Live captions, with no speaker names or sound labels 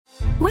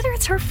Whether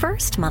it's her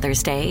first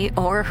Mother's Day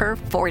or her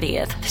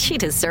 40th, she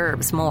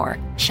deserves more.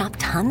 Shop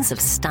tons of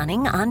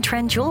stunning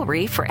on-trend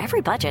jewelry for every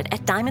budget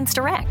at Diamonds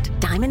Direct.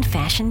 Diamond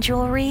fashion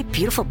jewelry,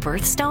 beautiful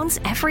birthstones,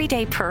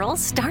 everyday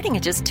pearls starting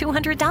at just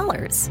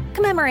 $200.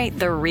 Commemorate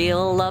the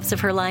real loves of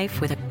her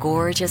life with a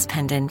gorgeous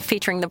pendant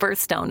featuring the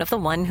birthstone of the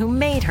one who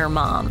made her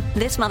mom.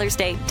 This Mother's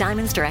Day,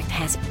 Diamonds Direct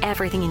has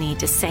everything you need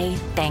to say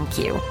thank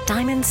you.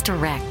 Diamonds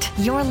Direct.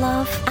 Your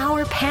love,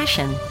 our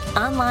passion.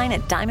 Online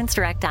at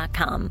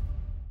diamondsdirect.com.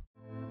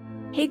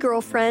 Hey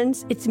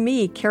girlfriends, it's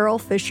me, Carol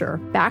Fisher,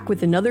 back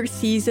with another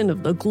season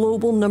of the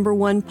global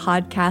 #1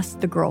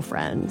 podcast, The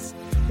Girlfriends.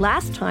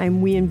 Last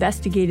time, we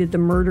investigated the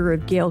murder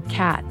of Gail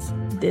Katz.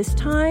 This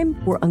time,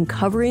 we're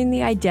uncovering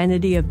the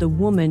identity of the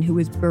woman who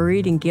was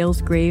buried in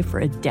Gail's grave for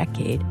a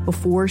decade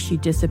before she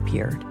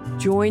disappeared.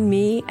 Join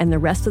me and the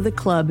rest of the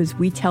club as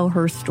we tell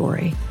her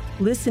story.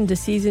 Listen to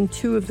Season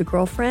 2 of The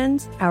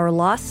Girlfriends, Our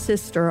Lost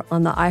Sister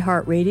on the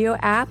iHeartRadio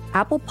app,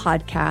 Apple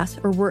Podcasts,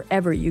 or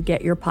wherever you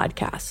get your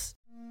podcasts.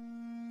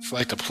 It's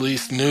like the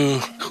police knew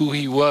who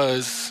he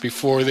was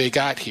before they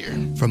got here.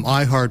 From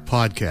iHeart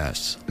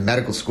Podcasts. The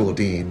medical school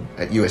dean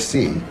at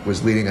USC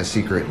was leading a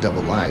secret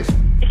double life.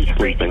 Is she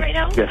breathing right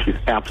now? Yes, she's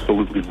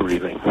absolutely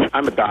breathing.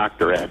 I'm a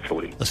doctor,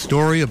 actually. A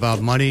story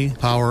about money,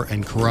 power,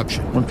 and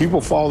corruption. When people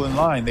fall in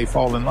line, they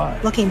fall in line.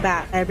 Looking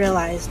back, I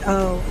realized,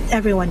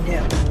 everyone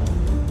knew.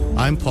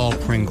 I'm Paul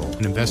Pringle,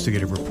 an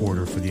investigative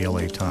reporter for the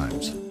LA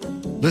Times.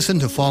 Listen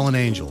to Fallen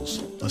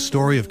Angels, a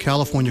story of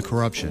California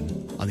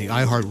corruption on the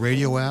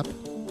iHeartRadio app,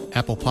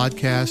 Apple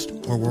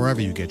Podcast, or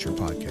wherever you get your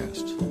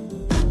podcasts.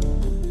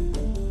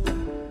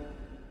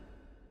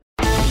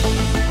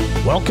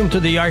 Welcome to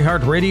the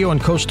iHeartRadio and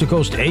Coast to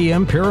Coast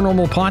AM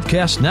Paranormal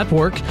Podcast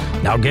Network.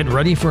 Now get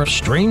ready for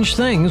Strange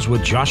Things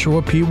with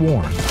Joshua P.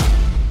 Warren.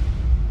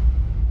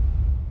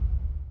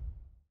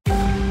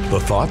 The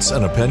thoughts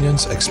and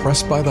opinions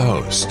expressed by the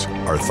host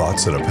are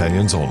thoughts and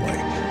opinions only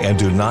and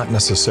do not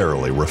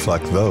necessarily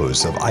reflect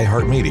those of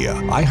iHeartMedia,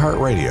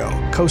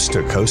 iHeartRadio, Coast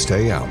to Coast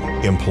AM,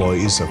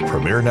 employees of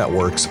Premier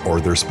Networks, or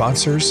their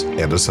sponsors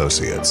and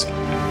associates.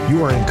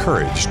 You are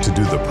encouraged to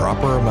do the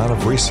proper amount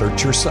of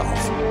research yourself,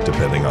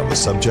 depending on the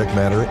subject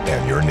matter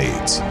and your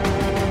needs.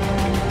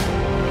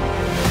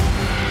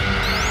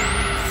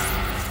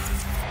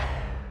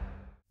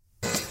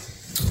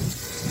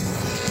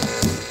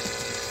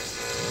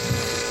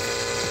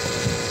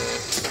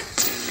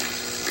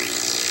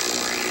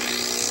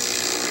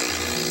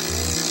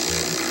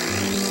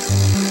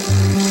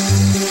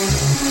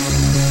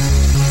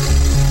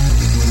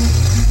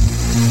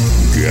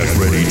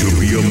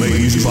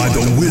 By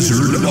the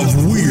Wizard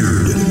of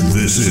Weird.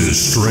 This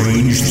is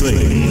Strange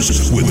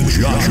Things with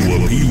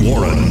Joshua P.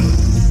 Warren.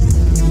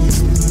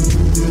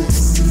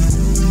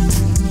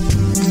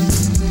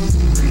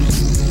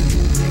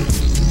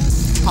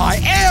 I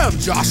am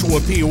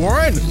Joshua P.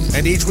 Warren,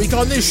 and each week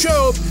on this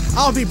show,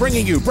 I'll be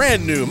bringing you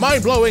brand new,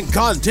 mind-blowing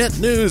content,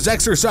 news,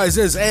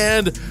 exercises,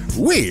 and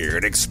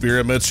weird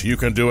experiments you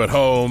can do at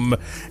home,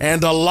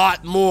 and a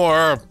lot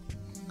more.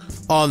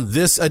 On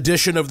this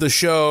edition of the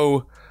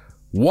show,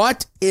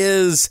 what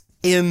is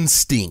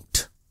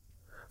instinct?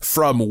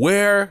 From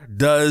where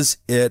does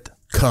it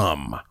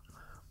come?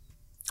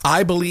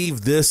 I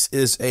believe this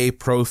is a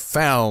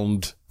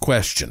profound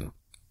question.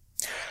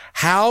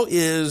 How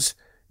is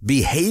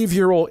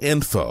behavioral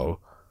info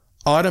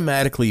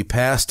automatically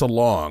passed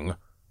along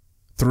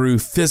through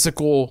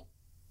physical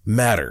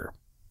matter,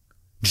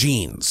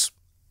 genes?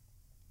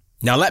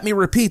 Now let me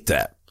repeat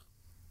that.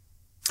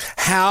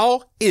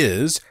 How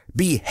is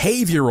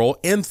behavioral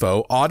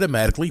info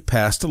automatically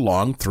passed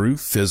along through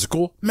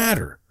physical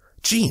matter,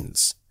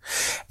 genes?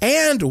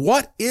 And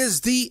what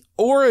is the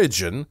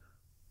origin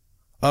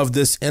of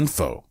this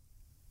info?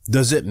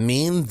 Does it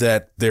mean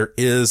that there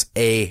is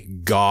a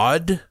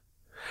God?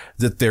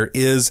 That there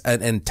is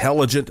an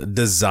intelligent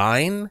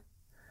design?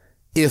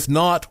 If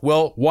not,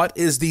 well, what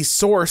is the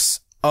source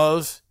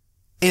of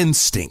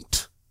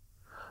instinct?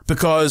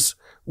 Because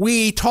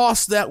we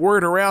toss that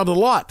word around a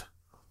lot.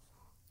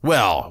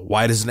 Well,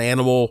 why does an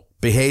animal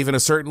behave in a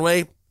certain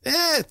way?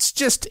 It's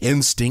just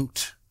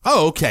instinct.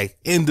 Oh, okay.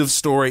 End of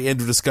story,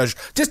 end of discussion.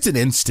 Just an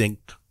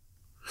instinct.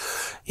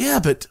 Yeah,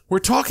 but we're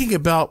talking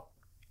about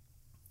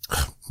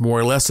more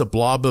or less a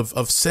blob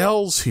of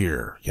cells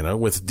here,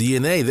 with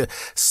DNA. The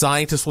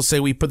scientists will say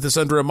we put this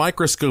under a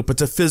microscope.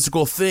 It's a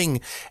physical thing.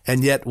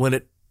 And yet when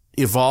it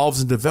evolves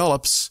and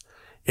develops,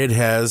 it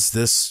has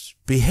this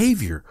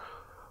behavior.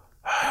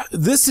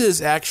 This is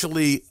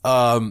actually,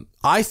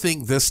 I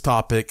think this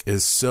topic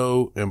is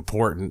so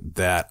important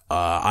that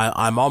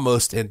I'm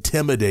almost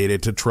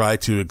intimidated to try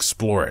to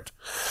explore it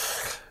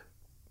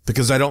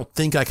because I don't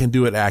think I can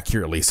do it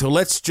accurately. So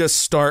let's just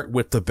start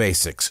with the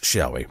basics,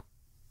 shall we?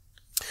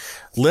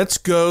 Let's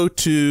go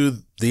to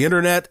the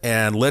internet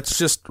and let's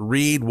just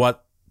read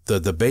what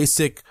the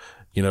basic,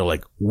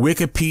 like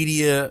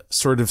Wikipedia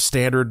sort of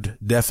standard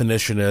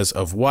definition is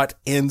of what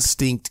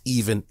instinct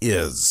even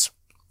is.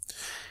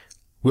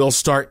 We'll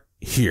start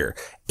here.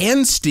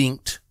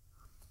 Instinct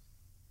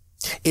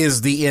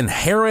is the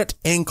inherent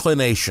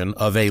inclination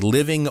of a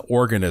living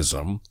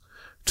organism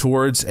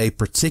towards a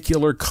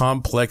particular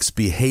complex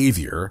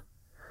behavior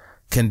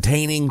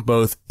containing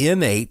both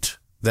innate,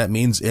 that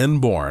means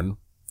inborn,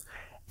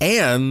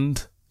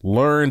 and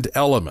learned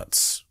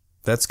elements.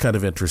 That's kind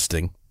of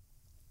interesting.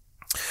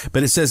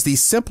 But it says the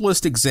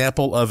simplest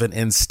example of an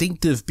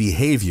instinctive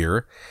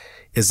behavior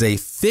is a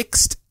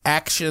fixed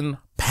action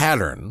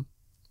pattern,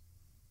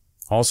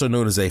 also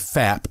known as a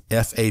FAP,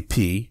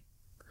 F-A-P,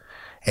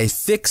 a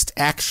fixed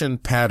action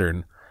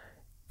pattern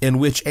in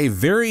which a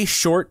very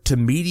short to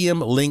medium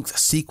length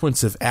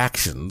sequence of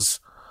actions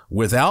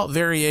without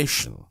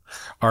variation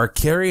are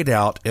carried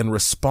out in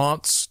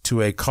response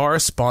to a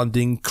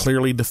corresponding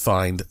clearly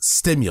defined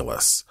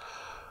stimulus.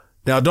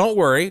 Now, don't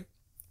worry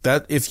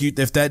that if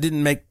that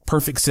didn't make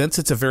perfect sense,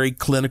 it's a very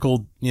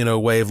clinical,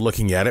 way of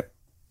looking at it.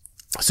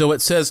 So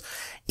it says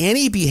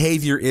any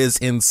behavior is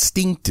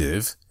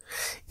instinctive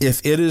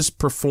if it is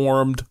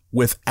performed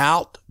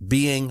without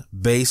being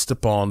based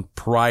upon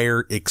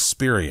prior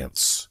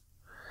experience.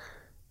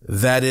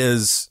 That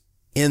is,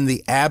 in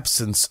the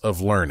absence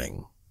of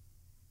learning,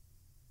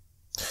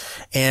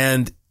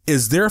 and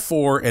is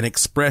therefore an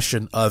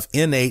expression of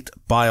innate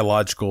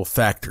biological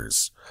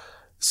factors.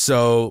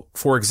 So,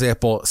 for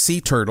example,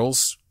 sea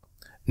turtles,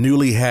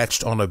 newly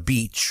hatched on a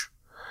beach,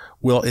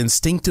 will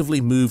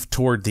instinctively move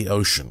toward the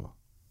ocean.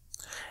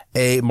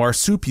 A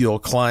marsupial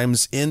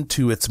climbs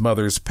into its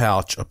mother's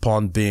pouch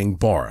upon being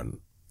born.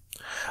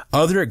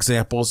 Other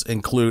examples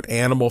include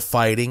animal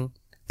fighting,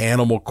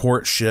 animal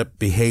courtship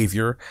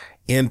behavior,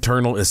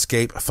 internal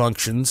escape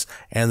functions,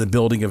 and the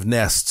building of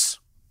nests.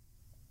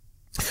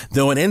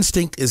 Though an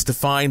instinct is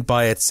defined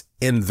by its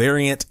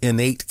invariant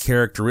innate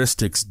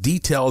characteristics,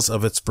 details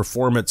of its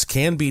performance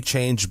can be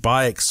changed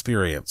by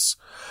experience.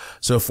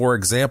 So, for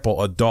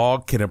example, a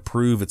dog can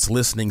improve its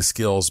listening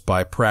skills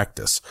by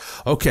practice.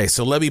 Okay,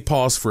 so let me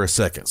pause for a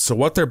second. So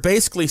what they're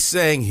basically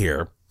saying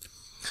here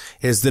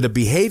is that a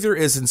behavior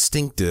is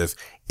instinctive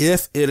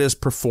if it is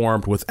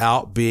performed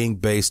without being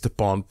based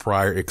upon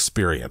prior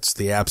experience,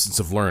 the absence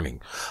of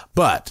learning.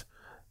 But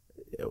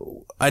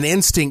an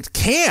instinct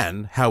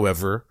can,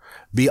 however,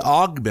 be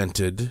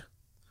augmented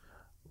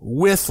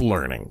with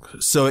learning.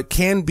 So it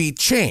can be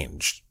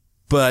changed,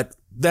 but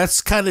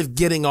that's kind of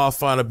getting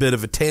off on a bit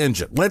of a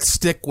tangent. Let's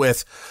stick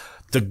with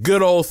the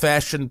good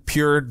old-fashioned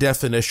pure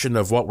definition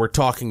of what we're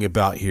talking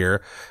about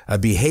here, a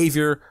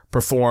behavior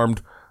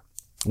performed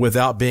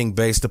without being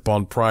based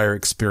upon prior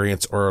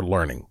experience or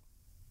learning.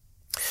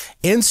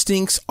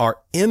 Instincts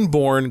are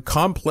inborn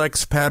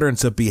complex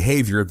patterns of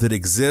behavior that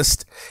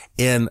exist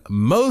in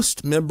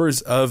most members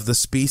of the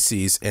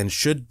species and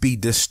should be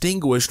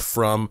distinguished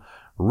from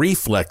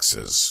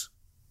reflexes.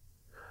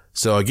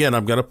 So again,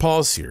 I'm going to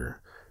pause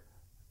here.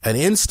 An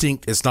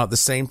instinct is not the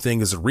same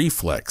thing as a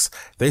reflex.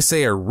 They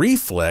say a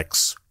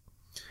reflex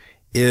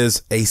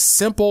is a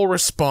simple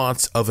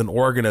response of an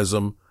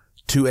organism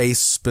to a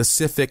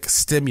specific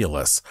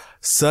stimulus,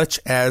 such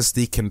as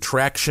the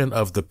contraction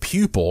of the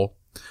pupil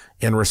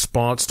in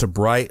response to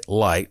bright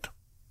light,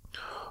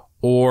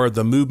 or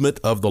the movement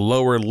of the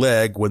lower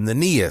leg when the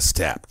knee is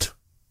tapped.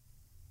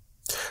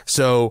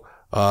 So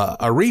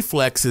a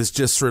reflex is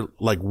just sort of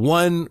like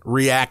one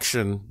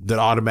reaction that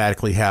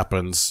automatically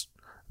happens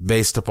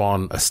based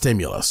upon a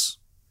stimulus,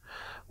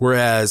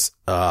 whereas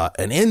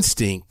an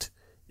instinct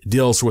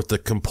deals with the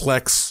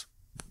complex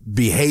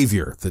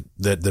behavior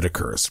that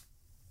occurs.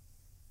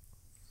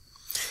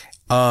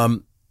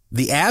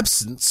 The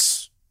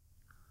absence.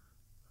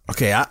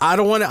 Okay, I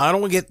don't want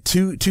to get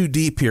too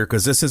deep here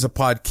because this is a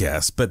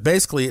podcast, but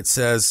basically it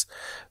says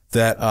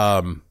that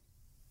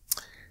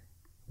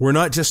we're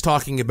not just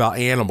talking about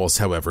animals.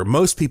 However,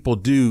 most people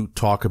do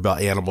talk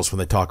about animals when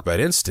they talk about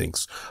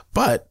instincts,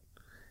 but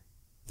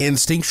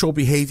instinctual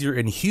behavior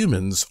in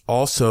humans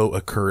also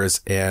occurs,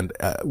 and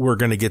we're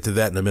going to get to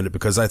that in a minute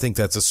because I think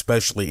that's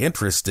especially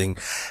interesting.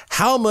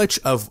 How much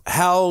of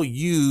how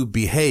you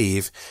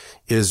behave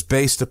is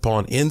based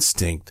upon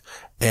instinct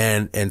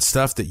and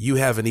stuff that you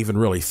haven't even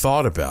really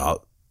thought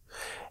about,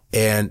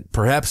 and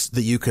perhaps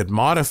that you could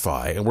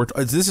modify. And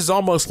this is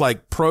almost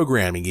like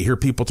programming. You hear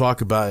people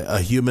talk about a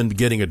human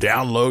getting a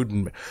download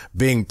and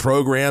being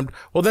programmed.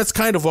 Well, that's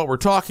kind of what we're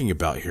talking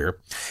about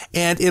here.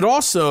 And it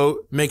also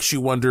makes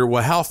you wonder,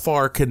 well, how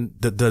far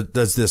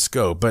does this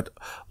go? But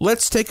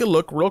let's take a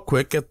look real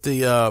quick at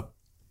the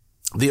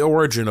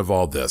origin of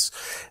all this.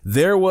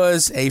 There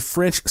was a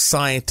French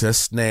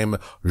scientist named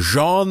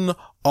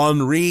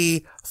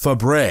Jean-Henri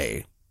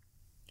Fabre,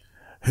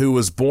 who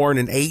was born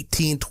in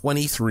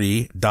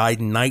 1823, died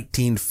in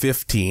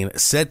 1915,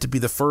 said to be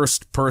the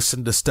first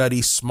person to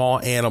study small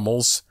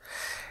animals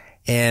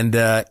and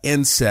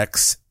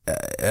insects,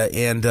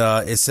 and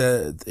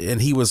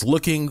he was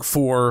looking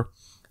for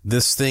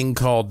this thing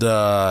called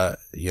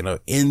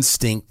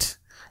instinct.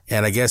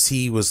 And I guess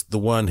he was the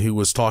one who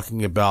was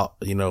talking about,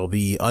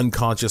 the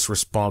unconscious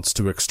response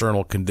to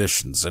external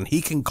conditions. And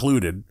he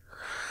concluded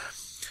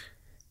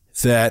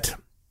that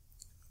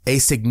a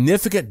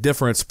significant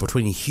difference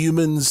between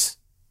humans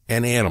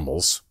and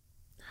animals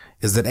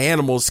is that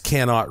animals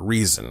cannot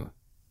reason.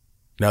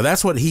 Now,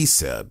 that's what he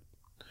said.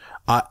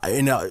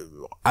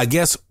 I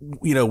guess,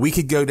 we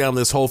could go down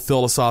this whole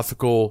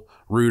philosophical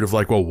route of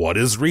like, well, what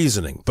is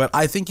reasoning? But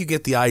I think you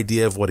get the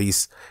idea of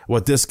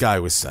what this guy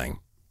was saying.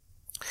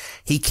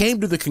 He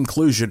came to the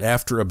conclusion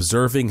after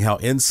observing how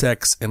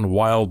insects and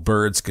wild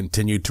birds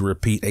continued to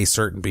repeat a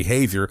certain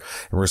behavior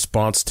in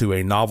response to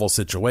a novel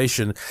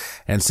situation,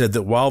 and said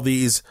that while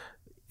these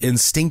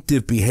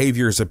instinctive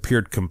behaviors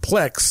appeared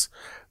complex,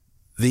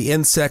 the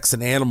insects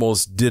and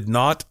animals did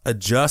not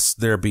adjust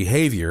their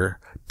behavior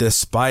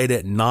despite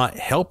it not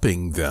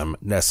helping them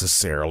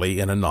necessarily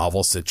in a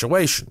novel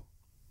situation.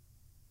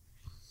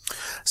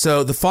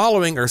 So the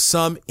following are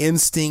some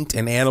instinct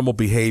and animal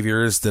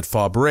behaviors that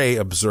Fabre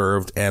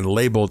observed and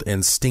labeled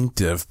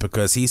instinctive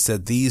because he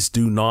said these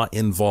do not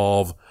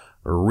involve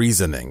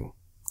reasoning.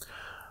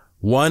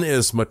 One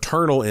is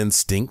maternal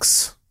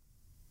instincts,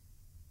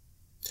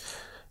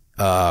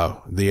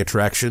 the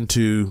attraction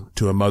to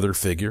a mother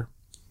figure.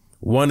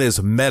 One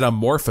is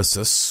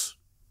metamorphosis.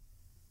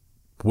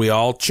 We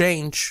all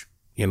change.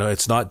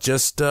 It's not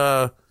just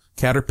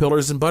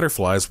caterpillars and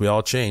butterflies. We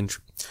all change.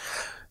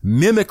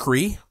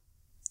 Mimicry,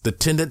 the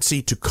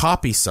tendency to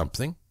copy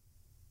something.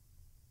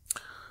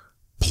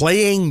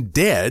 Playing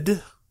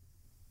dead.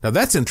 Now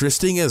that's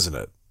interesting, isn't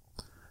it?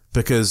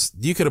 Because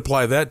you could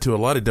apply that to a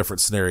lot of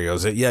different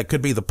scenarios. Yeah, it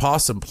could be the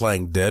possum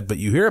playing dead, but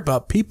you hear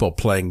about people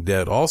playing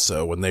dead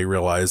also when they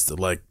realize that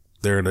like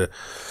they're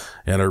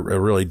in a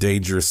really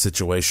dangerous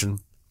situation.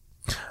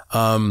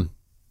 And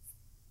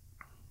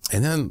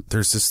then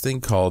there's this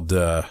thing called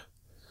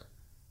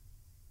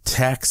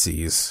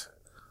taxis.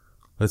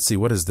 Let's see,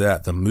 what is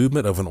that? The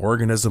movement of an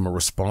organism in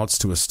response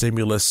to a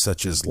stimulus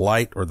such as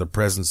light or the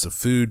presence of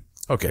food.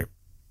 Okay.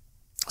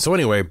 So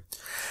anyway,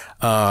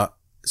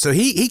 so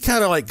he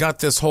kind of like got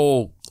this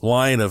whole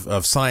line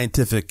of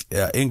scientific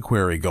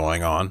inquiry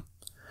going on.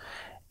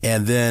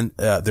 And then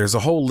there's a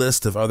whole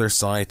list of other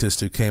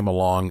scientists who came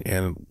along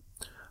and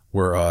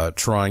were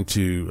trying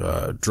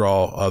to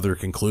draw other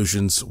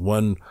conclusions.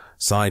 One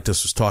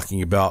scientist was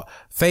talking about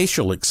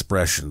facial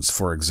expressions,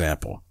 for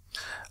example.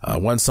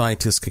 One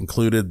scientist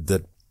concluded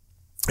that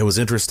it was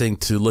interesting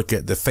to look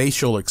at the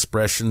facial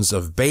expressions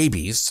of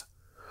babies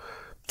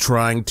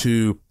trying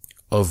to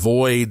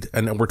avoid,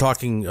 and we're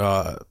talking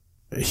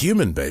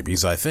human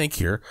babies, I think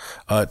here,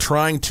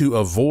 trying to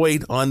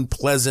avoid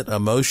unpleasant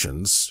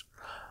emotions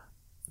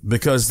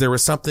because there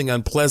was something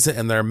unpleasant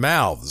in their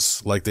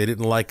mouths, like they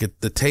didn't like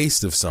the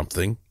taste of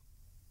something.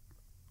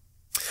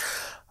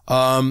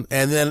 And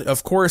then,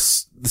 of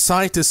course, the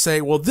scientists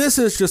say, well, this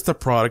is just a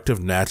product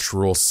of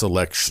natural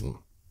selection.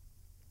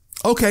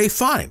 Okay,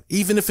 fine.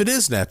 Even if it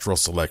is natural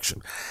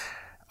selection.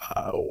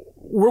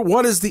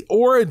 What is the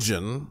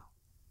origin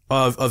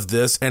of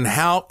this, and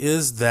how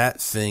is that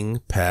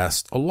thing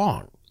passed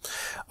along?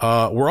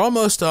 We're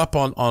almost up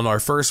on our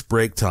first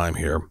break time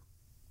here.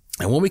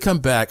 And when we come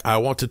back, I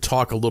want to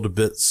talk a little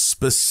bit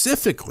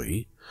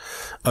specifically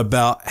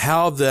about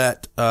how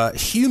that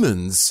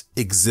humans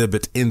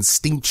exhibit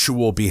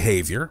instinctual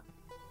behavior,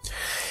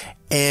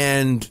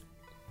 and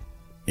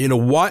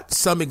what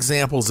some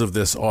examples of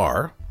this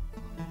are.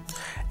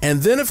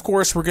 And then, of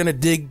course, we're going to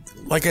dig,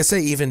 like I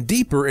say, even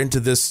deeper into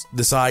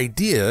this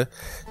idea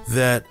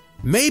that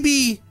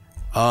maybe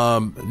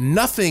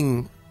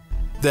nothing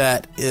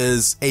that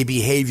is a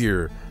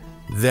behavior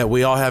that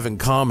we all have in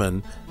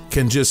common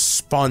can just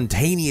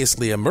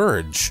spontaneously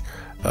emerge.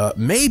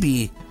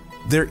 Maybe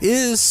there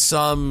is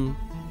some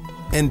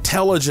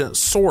intelligent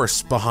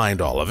source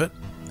behind all of it.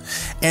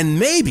 And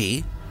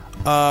maybe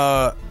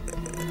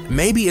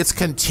it's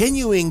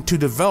continuing to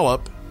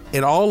develop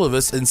in all of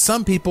us, and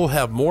some people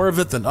have more of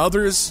it than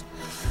others.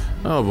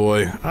 Oh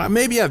boy,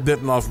 maybe I've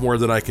bitten off more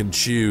than I can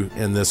chew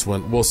in this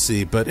one. We'll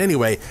see. But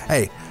anyway,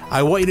 hey,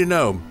 I want you to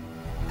know,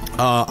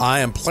 I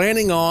am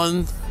planning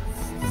on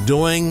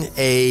doing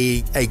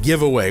a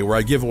giveaway where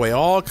I give away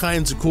all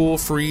kinds of cool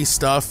free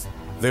stuff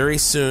very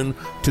soon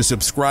to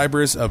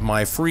subscribers of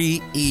my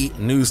free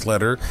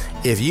e-newsletter.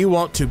 If you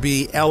want to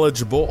be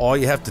eligible, all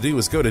you have to do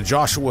is go to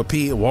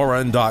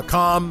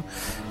joshuapwarren.com,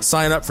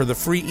 sign up for the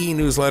free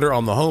e-newsletter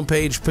on the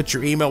homepage, put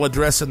your email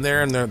address in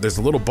there, and there's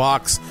a little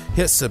box,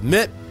 hit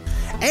submit,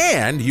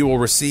 and you will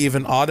receive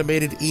an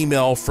automated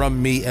email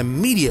from me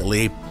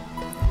immediately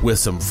with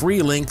some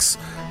free links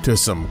to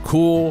some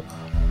cool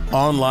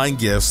online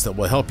gifts that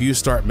will help you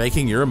start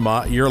making your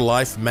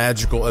life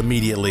magical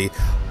immediately.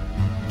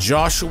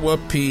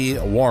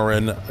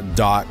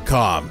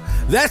 JoshuaPWarren.com.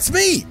 That's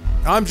me.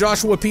 I'm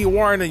Joshua P.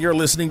 Warren, and you're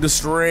listening to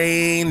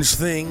Strange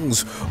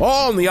Things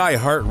on the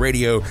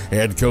iHeartRadio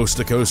and Coast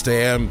to Coast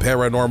AM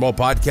Paranormal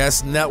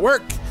Podcast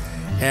Network.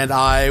 And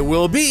I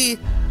will be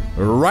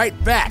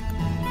right back.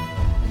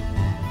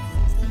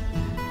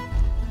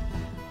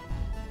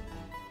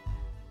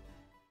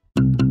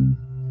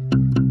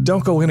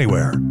 Don't go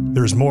anywhere.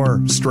 There's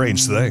more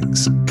Strange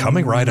Things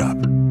coming right up.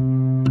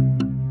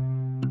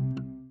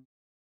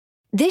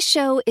 This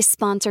show is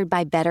sponsored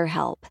by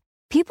BetterHelp.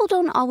 People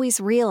don't always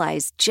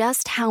realize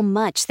just how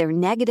much their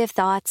negative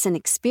thoughts and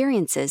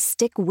experiences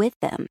stick with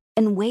them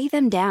and weigh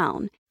them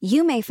down.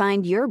 You may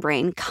find your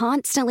brain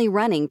constantly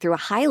running through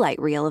a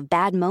highlight reel of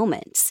bad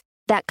moments.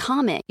 That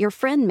comment your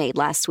friend made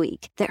last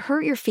week that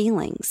hurt your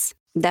feelings.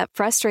 That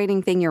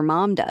frustrating thing your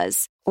mom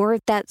does. Or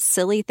that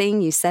silly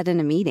thing you said in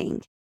a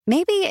meeting.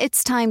 Maybe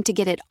it's time to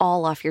get it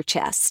all off your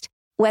chest.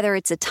 Whether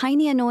it's a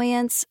tiny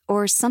annoyance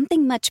or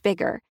something much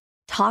bigger,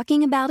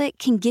 talking about it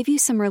can give you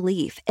some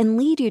relief and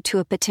lead you to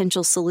a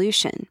potential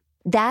solution.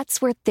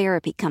 That's where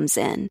therapy comes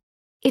in.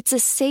 It's a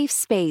safe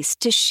space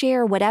to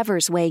share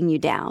whatever's weighing you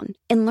down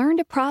and learn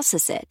to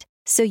process it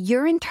so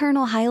your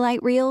internal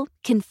highlight reel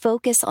can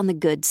focus on the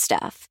good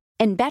stuff.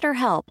 And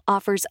BetterHelp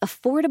offers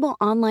affordable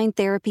online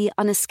therapy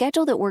on a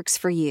schedule that works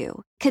for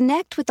you.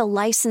 Connect with a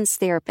licensed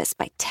therapist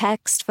by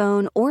text,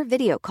 phone, or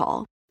video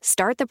call.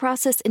 Start the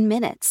process in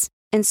minutes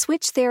and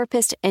switch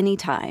therapist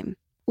anytime.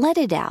 Let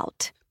it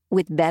out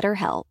with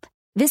BetterHelp.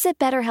 Visit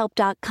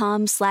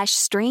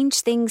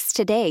BetterHelp.com/strangethings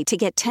today to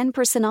get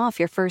 10% off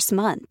your first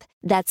month.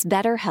 That's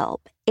BetterHelp,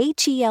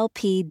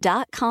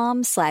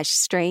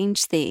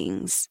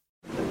 HELP.com/strangethings.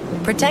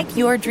 Protect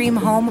your dream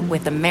home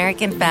with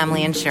American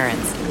Family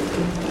Insurance.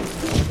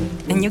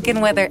 And you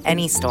can weather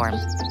any storm.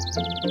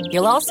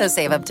 You'll also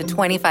save up to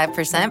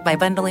 25% by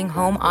bundling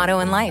home, auto,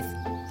 and life.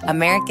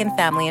 American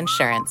Family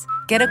Insurance.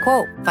 Get a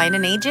quote. Find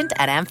an agent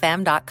at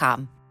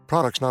amfam.com.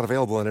 Products not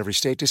available in every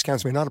state.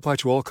 Discounts may not apply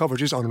to all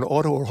coverages on an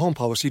auto or home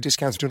policy.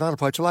 Discounts do not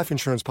apply to life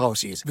insurance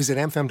policies. Visit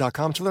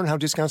amfam.com to learn how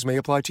discounts may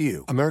apply to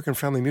you. American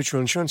Family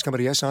Mutual Insurance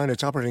Company, SI, and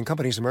its operating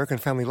companies, American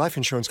Family Life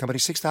Insurance Company,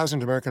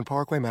 6000 American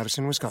Parkway,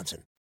 Madison,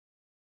 Wisconsin.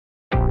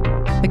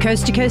 The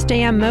Coast to Coast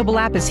AM mobile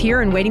app is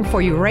here and waiting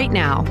for you right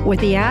now. With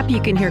the app, you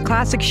can hear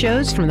classic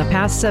shows from the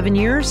past 7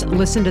 years,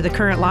 listen to the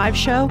current live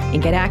show,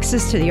 and get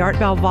access to the Art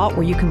Bell Vault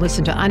where you can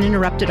listen to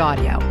uninterrupted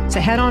audio. So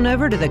head on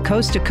over to the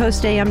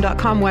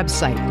coasttocoastam.com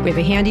website. We have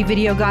a handy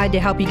video guide to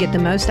help you get the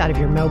most out of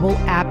your mobile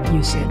app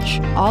usage.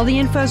 All the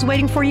info is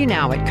waiting for you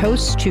now at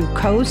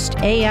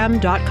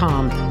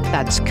coasttocoastam.com.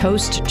 That's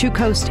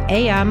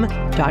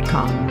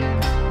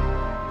coasttocoastam.com.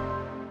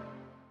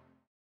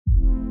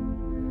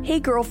 Hey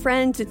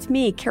girlfriends, it's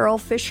me, Carol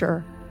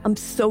Fisher. I'm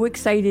so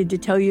excited to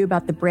tell you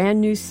about the brand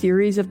new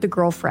series of The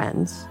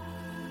Girlfriends.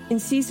 In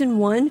season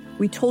 1,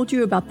 we told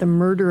you about the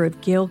murder of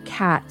Gail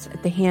Katz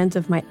at the hands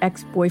of my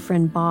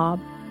ex-boyfriend Bob.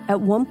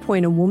 At one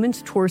point, a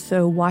woman's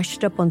torso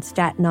washed up on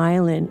Staten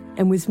Island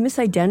and was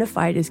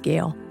misidentified as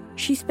Gail.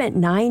 She spent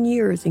 9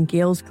 years in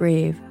Gail's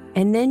grave,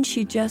 and then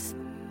she just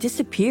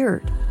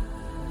disappeared.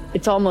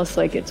 It's almost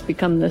like it's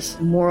become this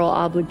moral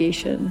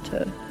obligation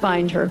to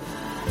find her.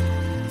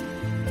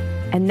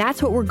 And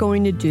that's what we're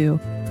going to do.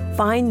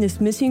 Find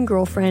this missing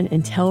girlfriend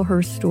and tell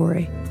her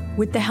story.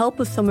 With the help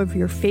of some of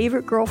your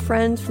favorite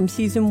girlfriends from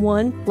season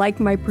 1, like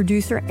my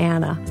producer,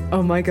 Anna.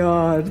 Oh my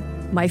God.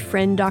 My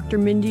friend, Dr.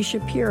 Mindy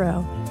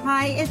Shapiro.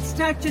 Hi, it's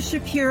Dr.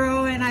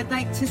 Shapiro, and I'd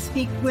like to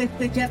speak with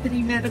the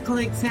Deputy Medical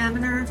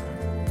Examiner.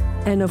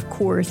 And of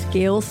course,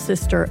 Gail's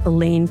sister,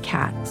 Elaine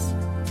Katz.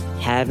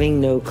 Having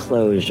no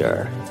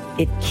closure,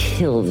 it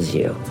kills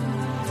you.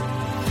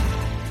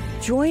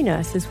 Join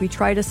us as we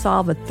try to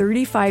solve a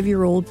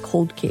 35-year-old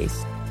cold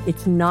case.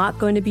 It's not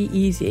going to be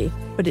easy,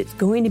 but it's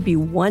going to be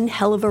one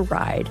hell of a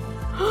ride.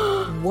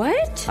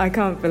 What? I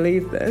can't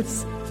believe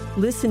this.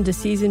 Listen to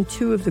season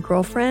 2 of The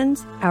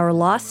Girlfriends, Our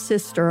Lost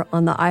Sister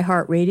on the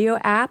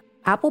iHeartRadio app,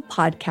 Apple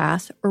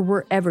Podcasts, or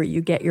wherever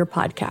you get your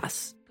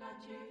podcasts.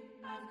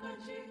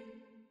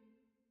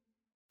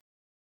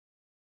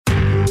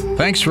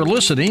 Thanks for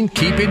listening.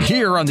 Keep it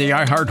here on the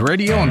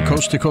iHeartRadio and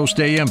Coast to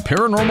Coast AM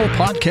Paranormal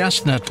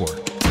Podcast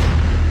Network.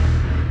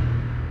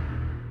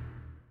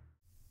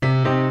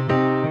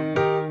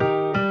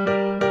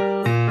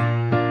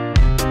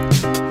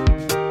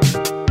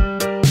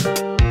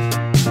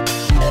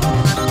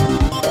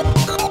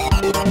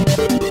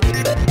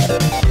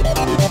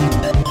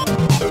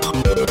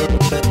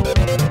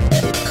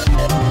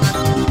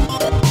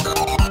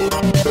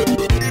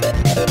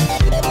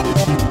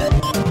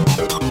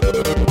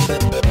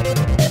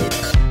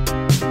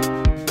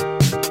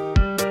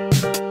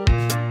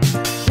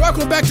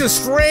 To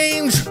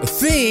Strange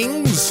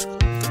Things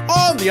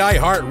on the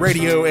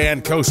iHeartRadio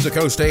and Coast to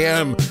Coast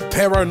AM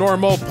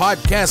Paranormal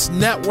Podcast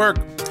Network.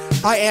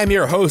 I am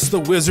your host, the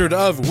Wizard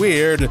of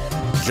Weird,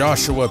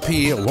 Joshua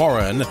P.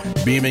 Warren,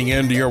 beaming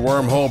into your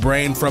wormhole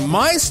brain from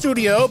my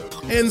studio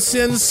in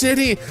Sin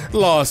City,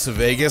 Las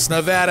Vegas,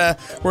 Nevada,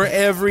 where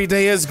every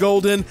day is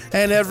golden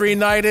and every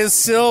night is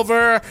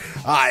silver.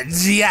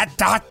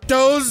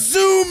 Giatato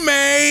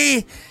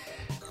Zume!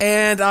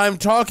 And I'm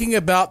talking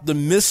about the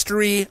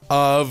mystery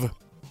of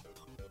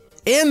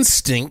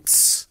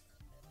instincts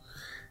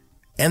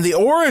and the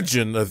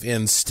origin of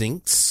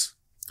instincts.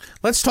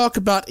 Let's talk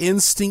about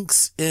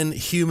instincts in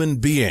human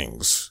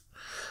beings.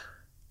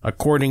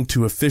 According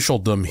to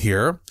officialdom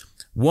here,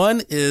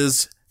 one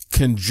is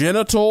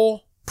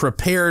congenital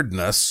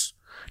preparedness.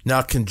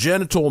 Now,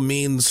 congenital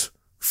means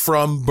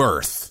from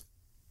birth.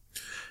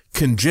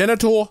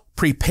 Congenital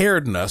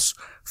preparedness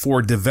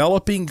for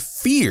developing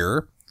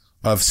fear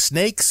of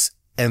snakes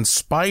and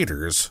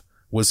spiders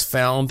was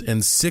found in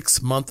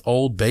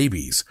 6-month-old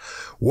babies.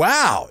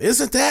 Wow,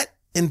 isn't that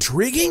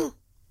intriguing?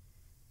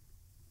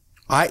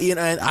 I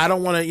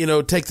don't want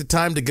to, take the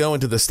time to go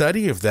into the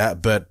study of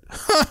that, but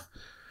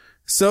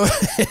so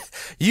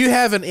you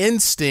have an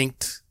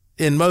instinct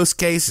in most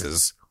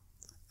cases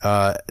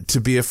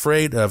to be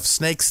afraid of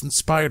snakes and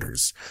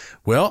spiders.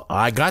 Well,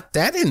 I got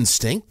that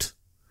instinct.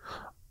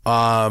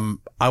 I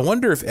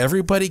wonder if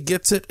everybody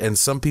gets it and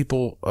some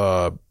people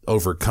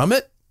overcome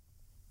it,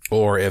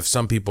 or if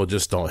some people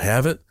just don't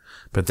have it.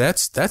 But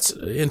that's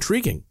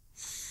intriguing.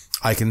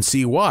 I can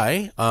see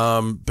why,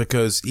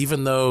 because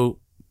even though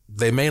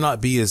they may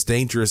not be as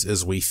dangerous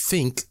as we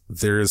think,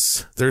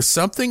 there's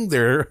something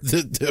there.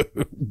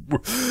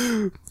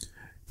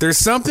 There's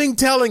something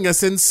telling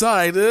us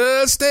inside,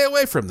 stay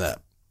away from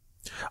that.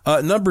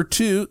 Number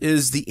 2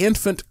 is the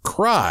infant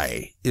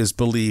cry is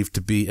believed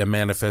to be a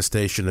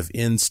manifestation of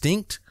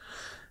instinct.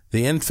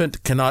 The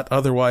infant cannot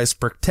otherwise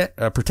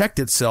protect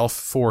itself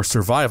for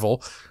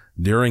survival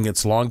during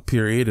its long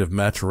period of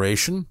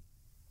maturation.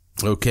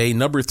 Okay,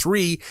 number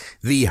 3,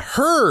 the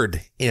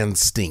herd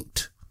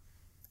instinct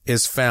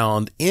is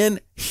found in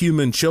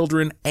human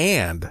children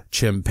and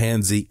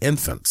chimpanzee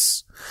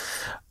infants.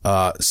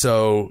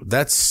 So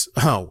that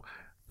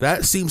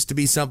seems to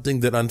be something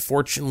that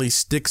unfortunately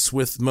sticks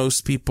with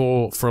most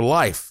people for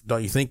life.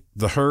 Don't you think?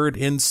 The herd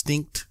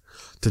instinct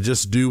to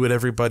just do what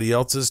everybody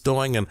else is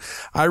doing. And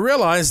I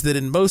realize that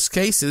in most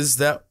cases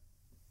that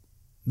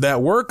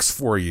works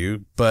for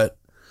you, but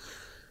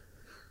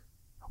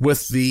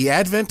with the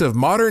advent of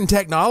modern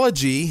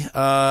technology,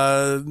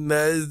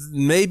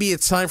 maybe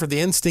it's time for the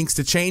instincts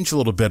to change a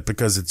little bit,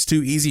 because it's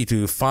too easy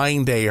to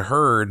find a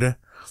herd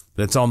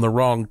that's on the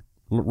wrong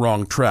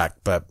track.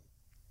 But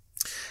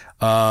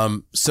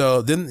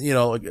so then,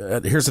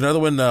 here's another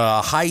one.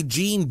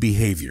 Hygiene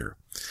behavior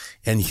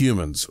in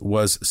humans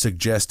was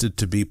suggested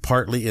to be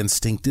partly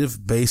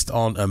instinctive, based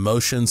on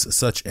emotions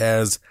such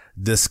as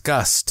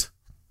disgust.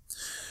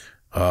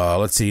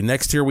 Let's see.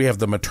 Next here we have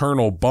the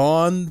maternal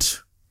bond.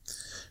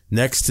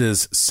 Next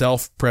is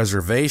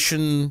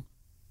self-preservation,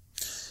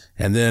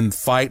 and then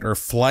fight or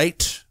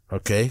flight.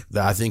 Okay,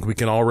 I think we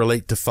can all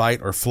relate to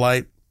fight or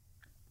flight.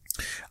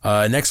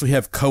 Next we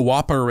have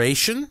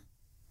cooperation.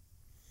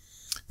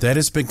 That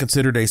has been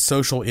considered a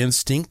social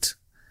instinct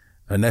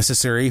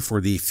necessary for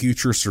the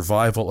future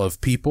survival of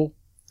people.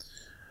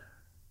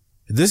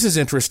 This is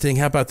interesting.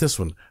 How about this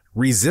one?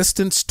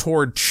 Resistance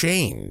toward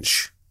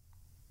change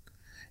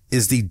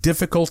is the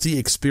difficulty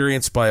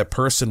experienced by a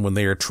person when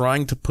they are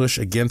trying to push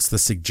against the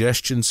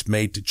suggestions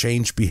made to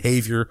change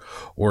behavior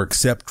or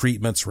accept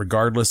treatments,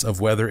 regardless of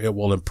whether it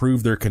will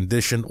improve their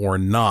condition or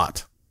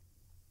not.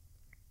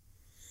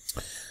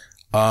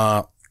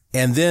 And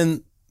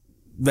then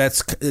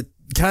it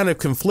kind of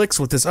conflicts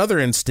with this other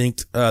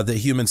instinct that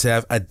humans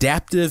have,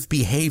 adaptive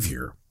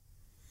behavior.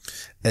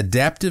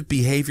 Adaptive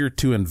behavior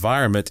to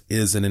environment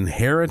is an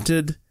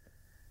inherited,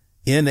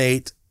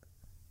 innate,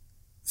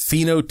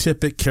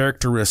 phenotypic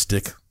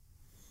characteristic.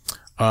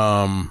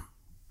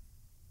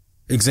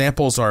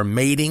 Examples are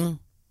mating,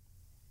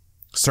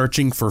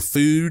 searching for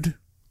food,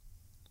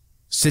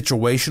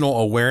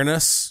 situational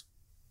awareness,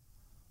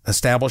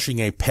 establishing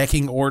a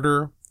pecking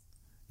order,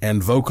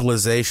 and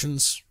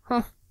vocalizations.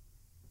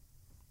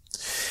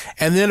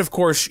 And then, of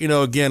course,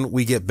 again,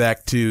 we get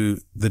back to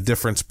the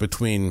difference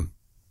between,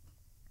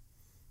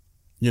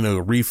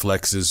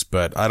 reflexes,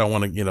 but I don't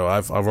want to,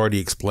 I've already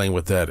explained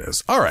what that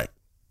is. All right.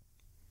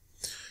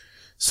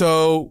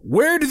 So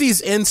where do these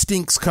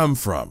instincts come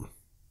from?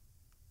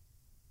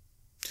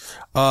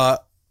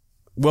 Well,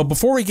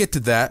 before we get to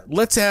that,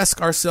 let's ask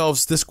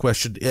ourselves this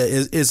question.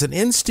 Is an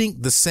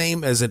instinct the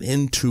same as an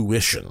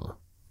intuition?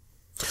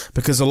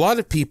 Because a lot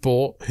of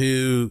people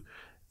who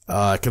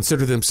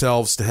consider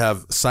themselves to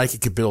have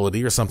psychic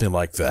ability or something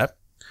like that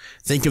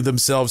think of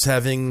themselves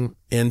having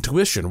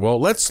intuition. Well,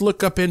 let's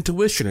look up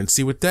intuition and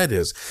see what that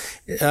is.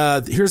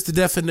 Here's the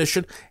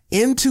definition.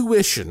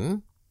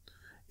 Intuition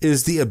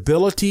is the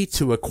ability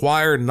to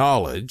acquire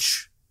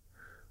knowledge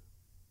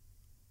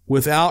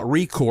without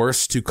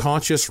recourse to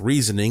conscious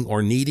reasoning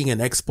or needing an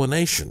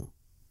explanation.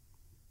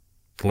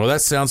 Well,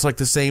 that sounds like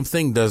the same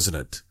thing, doesn't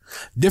it?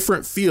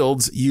 Different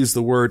fields use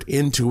the word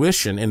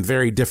intuition in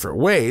very different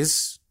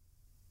ways,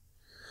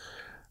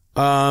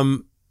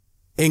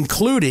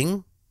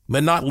 including,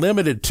 but not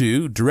limited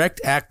to,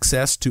 direct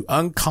access to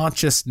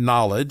unconscious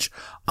knowledge,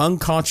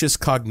 unconscious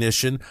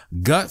cognition,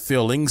 gut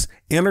feelings,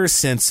 inner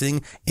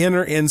sensing,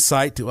 inner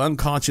insight to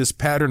unconscious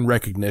pattern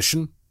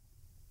recognition,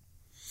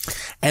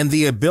 and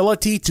the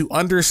ability to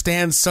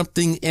understand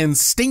something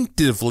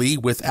instinctively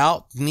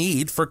without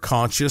need for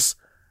conscious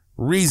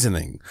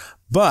reasoning.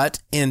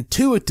 But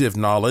intuitive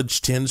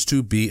knowledge tends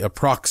to be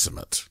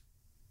approximate.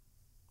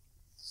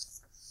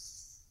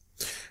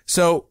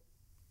 So,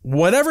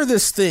 whatever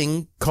this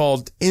thing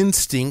called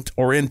instinct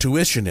or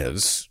intuition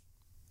is,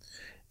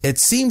 it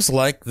seems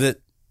like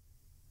that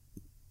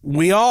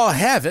we all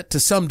have it to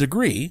some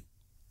degree.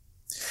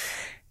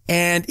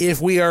 And if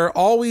we are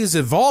always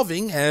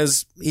evolving,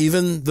 as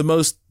even the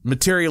most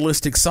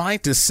materialistic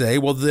scientists say,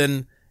 well,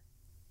 then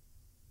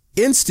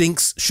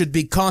instincts should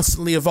be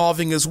constantly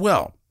evolving as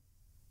well.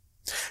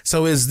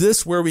 So is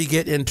this where we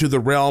get into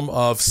the realm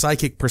of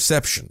psychic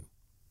perception?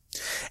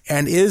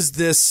 And is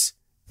this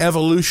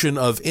evolution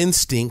of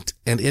instinct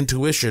and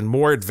intuition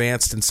more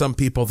advanced in some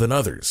people than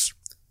others?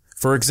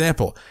 For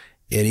example,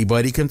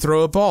 anybody can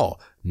throw a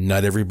ball.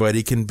 Not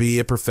everybody can be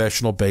a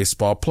professional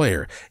baseball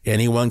player.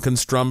 Anyone can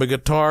strum a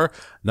guitar.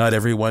 Not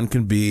everyone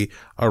can be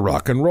a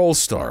rock and roll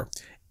star.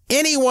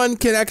 Anyone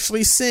can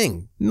actually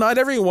sing. Not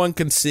everyone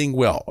can sing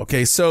well.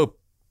 Okay, so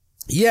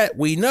yet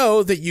we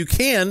know that you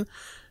can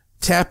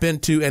tap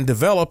into and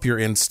develop your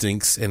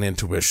instincts and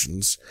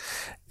intuitions.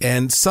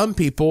 And some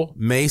people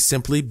may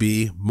simply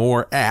be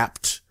more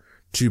apt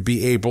to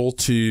be able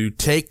to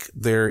take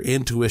their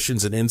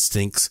intuitions and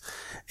instincts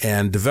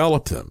and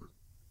develop them.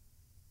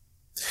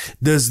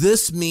 Does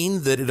this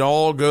mean that it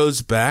all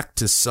goes back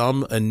to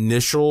some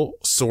initial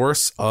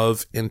source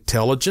of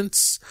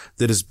intelligence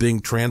that is being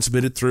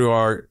transmitted through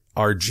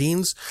our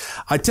genes?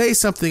 I tell you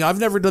something, I've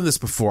never done this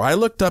before. I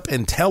looked up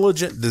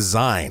intelligent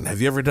design. Have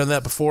you ever done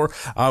that before?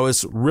 I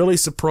was really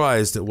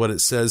surprised at what it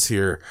says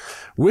here.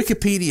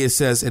 Wikipedia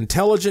says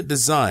intelligent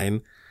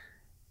design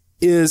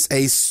is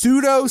a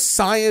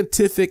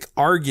pseudo-scientific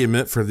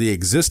argument for the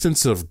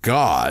existence of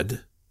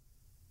God,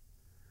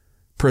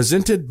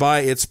 presented by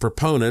its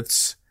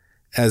proponents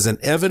as an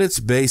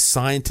evidence-based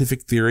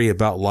scientific theory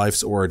about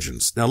life's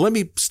origins. Now, let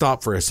me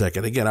stop for a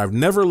second. Again, I've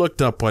never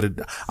looked up what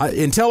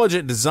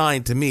intelligent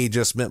design to me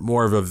just meant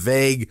more of a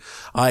vague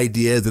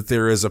idea that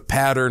there is a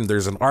pattern,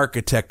 there's an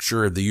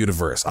architecture of the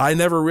universe. I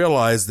never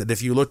realized that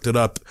if you looked it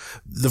up,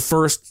 the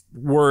first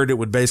word it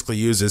would basically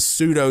use is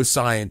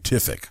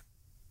pseudo-scientific.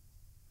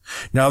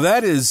 Now,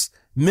 that is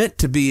meant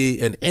to be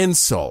an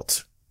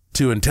insult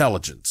to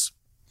intelligence,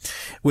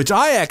 which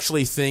I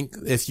actually think,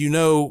 if you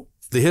know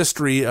the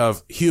history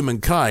of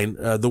humankind,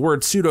 the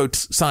word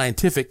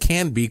pseudo-scientific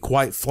can be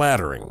quite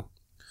flattering,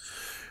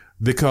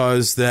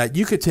 because that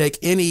you could take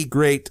any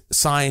great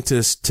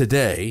scientist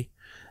today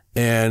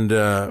and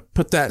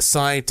put that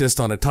scientist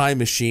on a time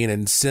machine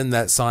and send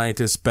that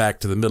scientist back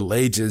to the Middle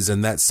Ages,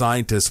 and that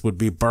scientist would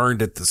be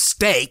burned at the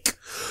stake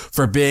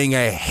for being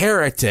a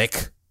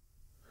heretic.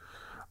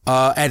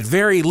 At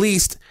very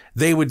least,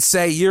 they would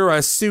say you're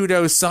a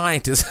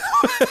pseudo-scientist.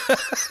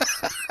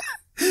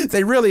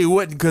 They really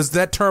wouldn't, because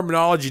that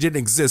terminology didn't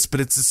exist, but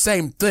it's the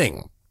same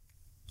thing.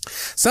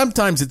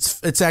 Sometimes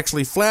it's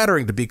actually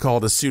flattering to be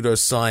called a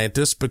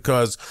pseudoscientist,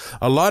 because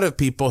a lot of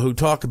people who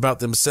talk about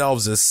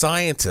themselves as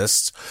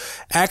scientists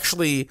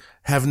actually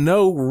have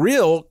no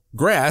real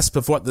grasp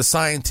of what the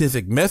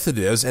scientific method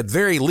is. At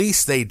very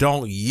least, they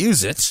don't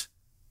use it.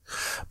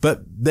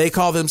 But they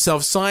call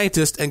themselves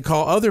scientists and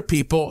call other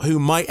people who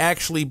might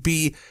actually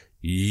be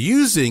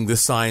using the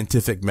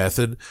scientific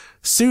method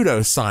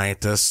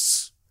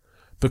pseudoscientists,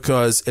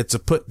 because it's a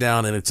put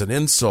down and it's an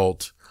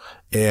insult.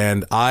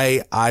 And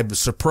I'm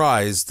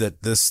surprised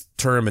that this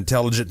term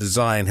intelligent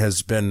design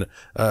has been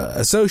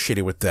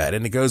associated with that.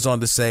 And it goes on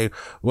to say,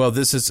 well,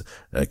 this is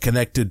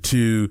connected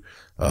to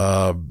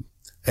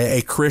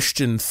a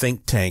Christian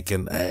think tank.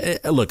 And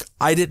look,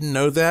 I didn't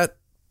know that,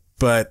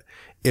 but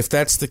if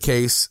that's the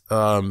case,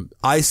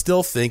 I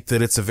still think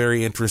that it's a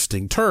very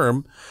interesting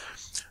term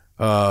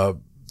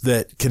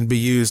that can be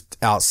used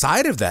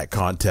outside of that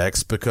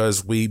context,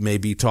 because we may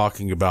be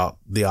talking about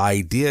the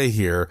idea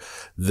here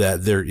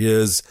that there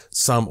is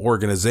some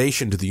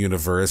organization to the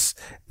universe,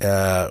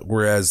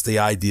 whereas the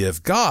idea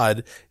of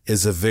God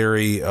is a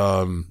very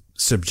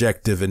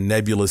subjective and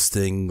nebulous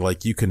thing.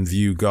 Like, you can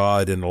view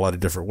God in a lot of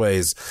different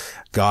ways.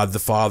 God the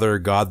Father,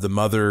 God the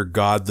Mother,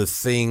 God the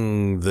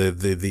thing,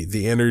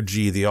 the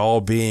energy, the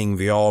all-being,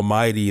 the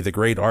almighty, the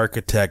great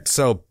architect.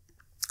 So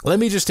let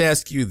me just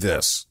ask you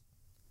this.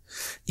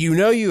 You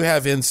know you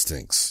have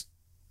instincts.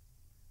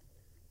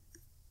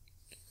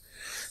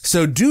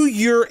 So do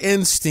your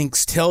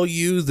instincts tell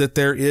you that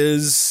there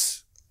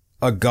is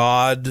a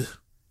God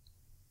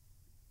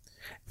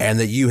and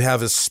that you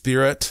have a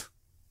spirit?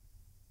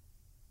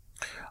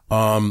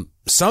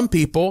 Some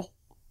people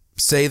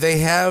say they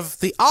have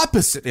the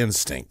opposite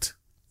instinct,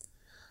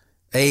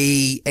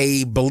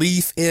 a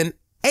belief in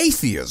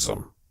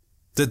atheism,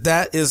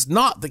 that is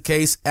not the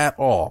case at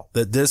all,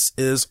 that this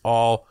is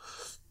all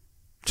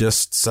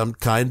just some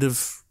kind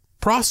of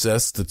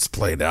process that's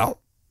played out.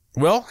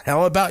 Well,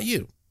 how about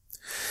you?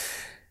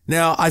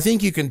 Now, I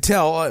think you can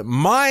tell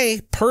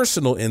my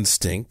personal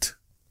instinct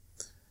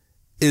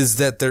is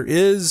that there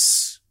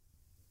is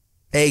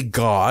a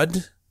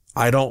God.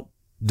 I don't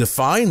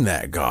define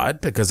that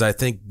God, because I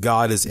think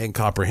God is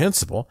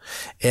incomprehensible.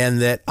 And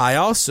that I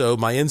also,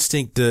 my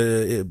instinct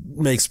it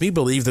makes me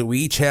believe that we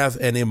each have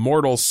an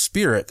immortal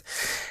spirit,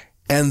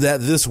 and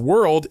that this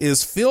world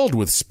is filled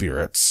with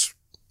spirits,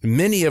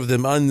 many of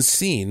them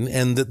unseen,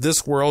 and that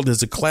this world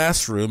is a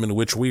classroom in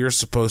which we are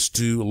supposed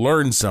to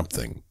learn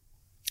something.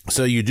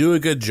 So you do a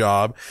good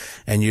job,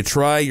 and you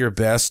try your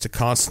best to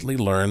constantly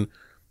learn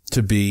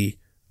to be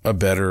a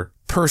better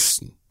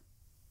person.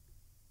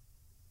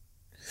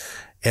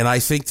 And I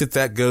think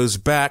that goes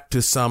back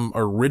to some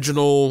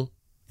original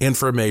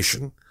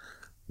information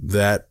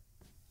that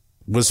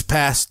was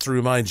passed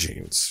through my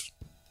genes.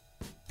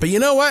 But you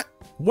know what?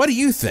 What do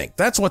you think?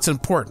 That's what's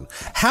important.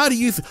 How do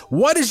you,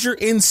 what does your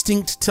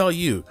instinct tell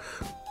you?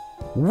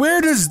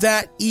 Where does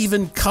that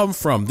even come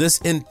from, this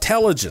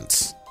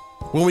intelligence?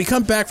 When we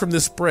come back from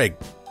this break,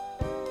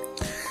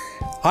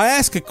 I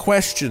asked a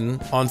question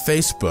on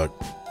Facebook.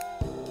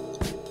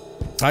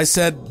 I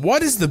said,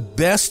 what is the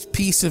best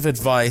piece of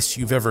advice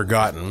you've ever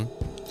gotten,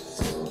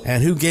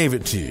 and who gave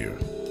it to you?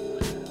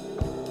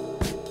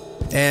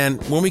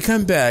 And when we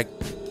come back,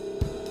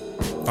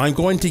 I'm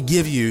going to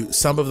give you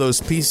some of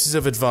those pieces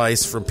of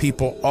advice from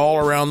people all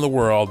around the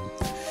world.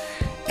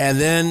 And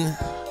then,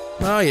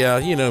 oh yeah,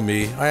 you know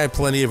me. I have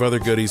plenty of other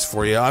goodies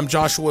for you. I'm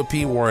Joshua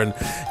P. Warren.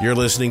 You're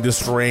listening to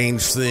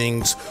Strange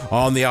Things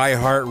on the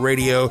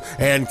iHeartRadio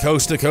and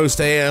Coast to Coast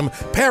AM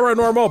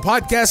Paranormal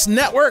Podcast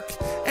Network.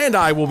 And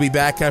I will be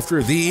back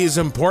after these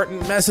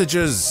important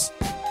messages.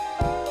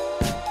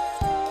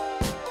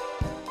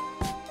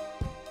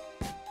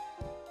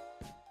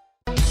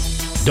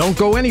 Don't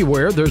go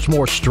anywhere. There's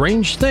more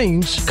Strange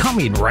Things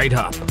coming right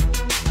up.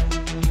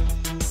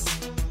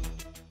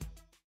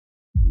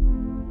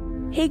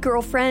 Hey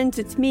girlfriends,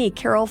 it's me,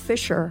 Carol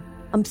Fisher.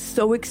 I'm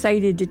so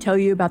excited to tell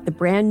you about the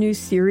brand new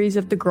series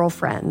of The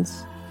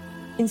Girlfriends.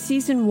 In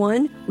season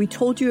 1, we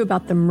told you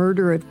about the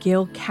murder of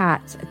Gail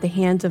Katz at the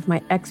hands of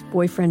my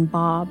ex-boyfriend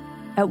Bob.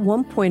 At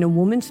one point, a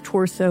woman's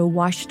torso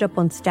washed up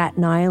on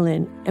Staten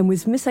Island and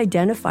was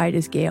misidentified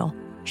as Gail.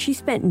 She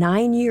spent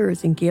 9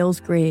 years in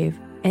Gail's grave.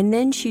 And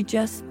then she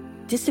just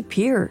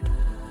disappeared.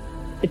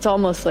 It's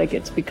almost like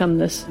it's become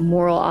this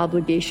moral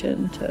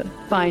obligation to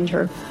find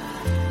her.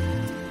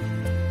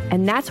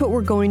 And that's what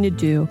we're going to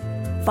do.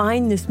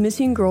 Find this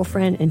missing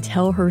girlfriend and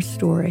tell her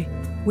story.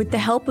 With the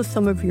help of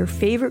some of your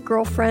favorite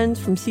girlfriends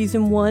from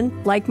season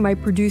 1, like my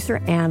producer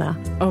Anna.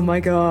 Oh my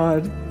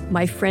God.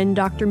 My friend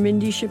Dr.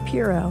 Mindy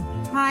Shapiro.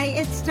 Hi,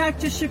 it's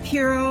Dr.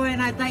 Shapiro,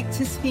 and I'd like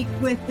to speak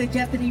with the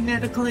deputy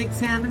medical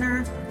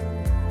examiner.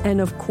 And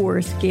of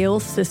course,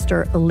 Gail's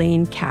sister,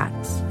 Elaine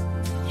Katz.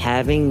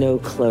 Having no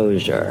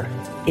closure,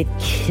 it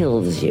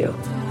kills you.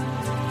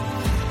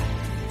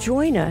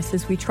 Join us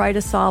as we try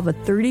to solve a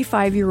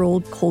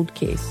 35-year-old cold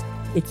case.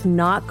 It's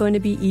not going to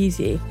be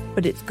easy,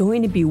 but it's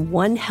going to be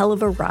one hell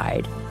of a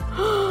ride.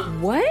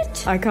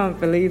 What? I can't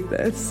believe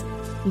this.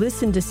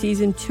 Listen to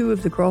season 2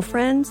 of The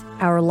Girlfriends,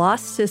 Our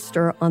Lost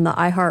Sister on the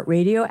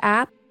iHeartRadio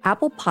app,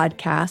 Apple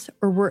Podcasts,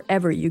 or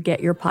wherever you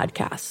get your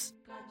podcasts.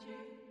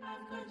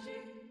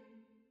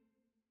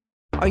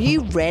 Are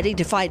you ready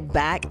to fight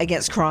back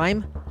against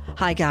crime?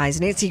 Hi guys,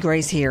 Nancy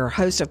Grace here,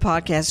 host of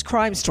podcast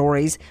Crime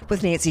Stories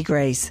with Nancy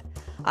Grace.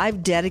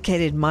 I've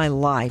dedicated my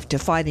life to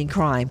fighting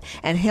crime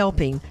and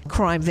helping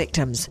crime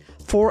victims.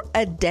 For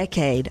a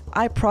decade,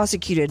 I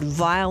prosecuted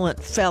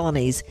violent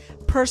felonies,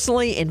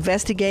 personally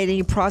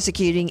investigating,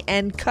 prosecuting,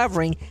 and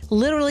covering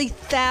literally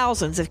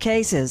thousands of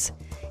cases.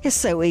 It's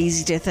so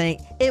easy to think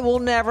it will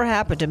never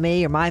happen to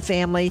me or my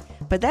family,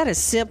 but that is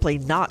simply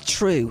not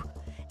true.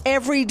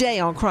 Every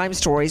day on Crime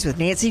Stories with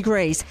Nancy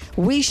Grace,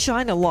 we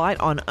shine a light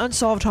on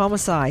unsolved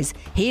homicides,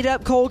 heat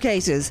up cold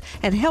cases,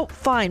 and help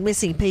find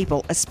missing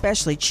people,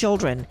 especially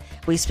children.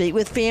 We speak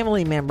with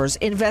family members,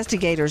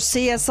 investigators,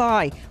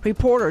 CSI,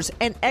 reporters,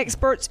 and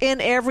experts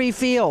in every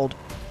field.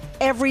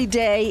 Every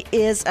day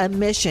is a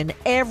mission.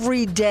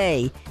 Every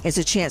day is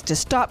a chance to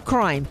stop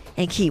crime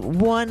and keep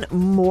one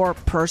more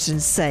person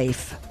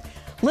safe.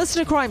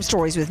 Listen to Crime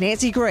Stories with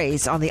Nancy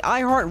Grace on the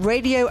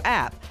iHeartRadio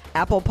app,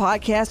 Apple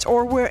Podcasts,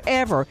 or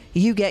wherever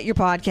you get your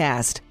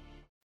podcast.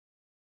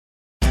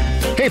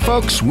 Hey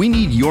folks, we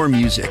need your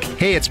music.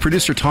 Hey, it's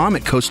producer Tom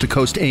at Coast to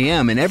Coast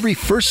AM, and every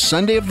first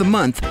Sunday of the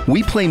month,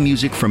 we play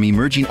music from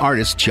emerging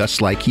artists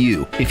just like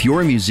you. If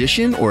you're a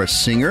musician or a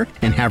singer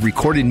and have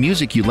recorded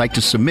music you'd like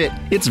to submit,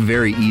 it's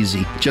very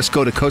easy. Just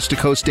go to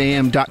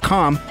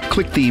coasttocoastam.com,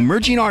 click the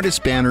Emerging Artists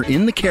banner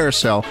in the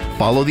carousel,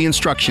 follow the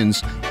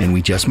instructions, and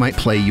we just might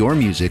play your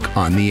music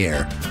on the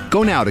air.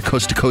 Go now to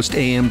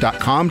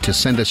coasttocoastam.com to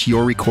send us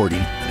your recording.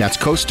 That's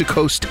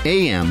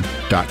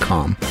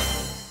coasttocoastam.com.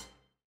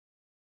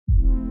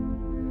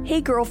 Hey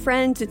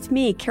girlfriends, it's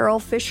me, Carol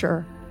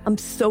Fisher. I'm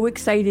so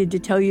excited to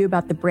tell you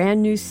about the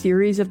brand new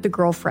series of The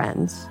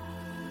Girlfriends.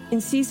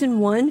 In season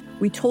 1,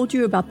 we told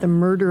you about the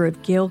murder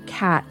of Gail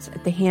Katz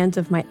at the hands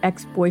of my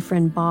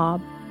ex-boyfriend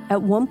Bob.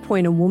 At one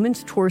point, a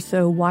woman's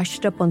torso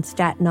washed up on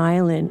Staten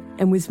Island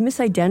and was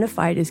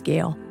misidentified as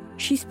Gail.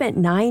 She spent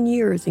 9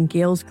 years in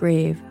Gail's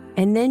grave,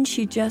 and then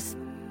she just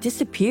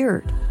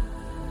disappeared.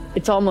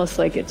 It's almost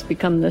like it's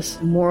become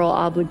this moral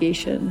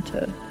obligation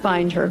to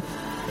find her.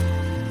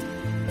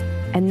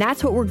 And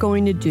that's what we're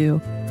going to do.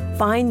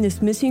 Find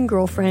this missing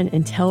girlfriend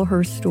and tell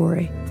her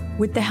story.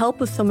 With the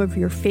help of some of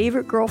your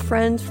favorite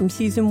girlfriends from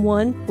season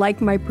 1,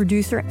 like my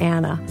producer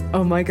Anna.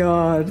 Oh my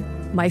God.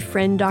 My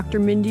friend Dr.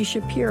 Mindy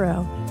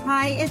Shapiro.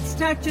 Hi, it's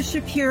Dr.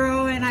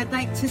 Shapiro, and I'd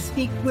like to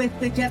speak with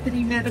the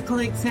deputy medical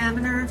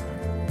examiner.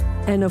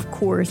 And of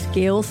course,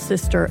 Gail's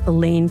sister,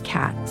 Elaine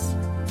Katz.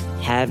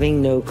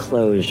 Having no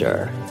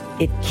closure,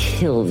 it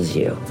kills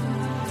you.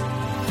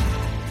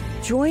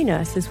 Join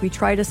us as we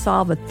try to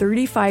solve a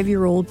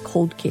 35-year-old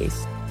cold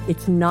case.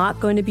 It's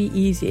not going to be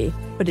easy,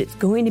 but it's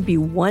going to be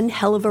one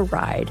hell of a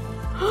ride.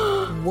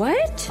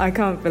 What? I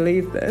can't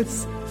believe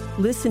this.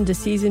 Listen to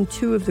Season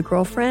 2 of The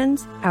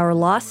Girlfriends, Our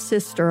Lost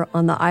Sister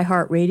on the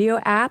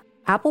iHeartRadio app,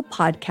 Apple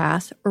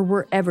Podcasts, or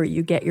wherever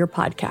you get your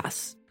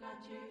podcasts.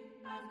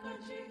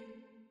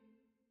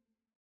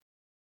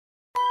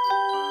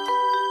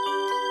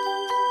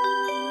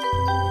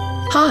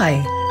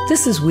 Hi,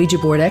 this is Ouija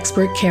board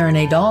expert Karen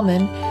A.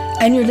 Dahlman,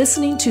 and you're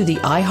listening to the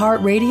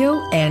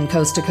iHeartRadio and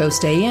Coast to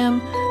Coast AM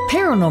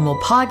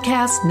Paranormal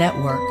Podcast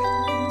Network.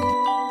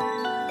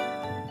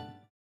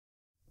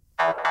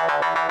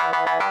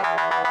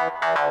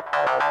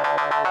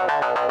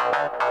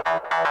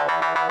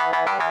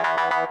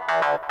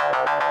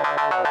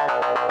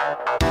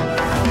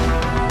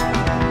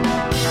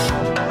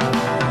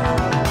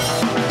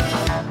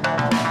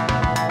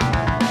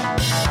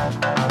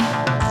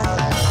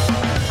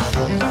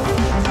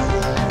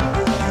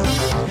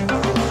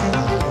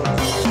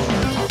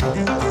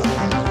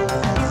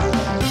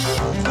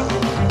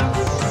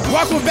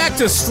 Welcome back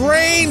to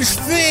Strange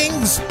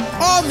Things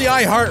on the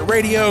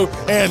iHeartRadio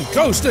and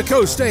Coast to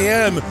Coast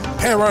AM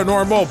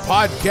Paranormal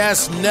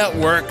Podcast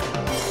Network.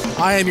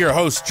 I am your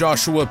host,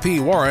 Joshua P.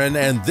 Warren,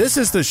 and this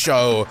is the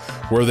show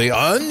where the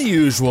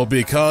unusual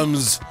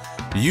becomes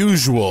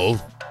usual.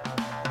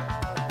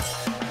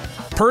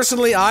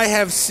 Personally, I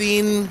have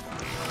seen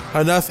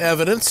enough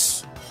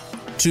evidence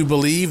to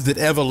believe that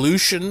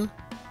evolution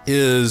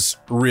is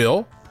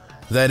real.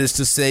 That is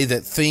to say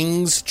that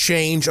things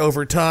change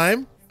over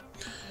time.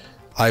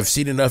 I've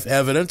seen enough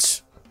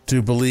evidence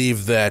to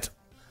believe that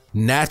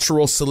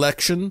natural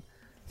selection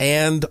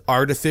and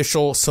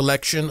artificial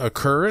selection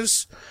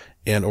occurs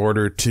in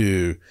order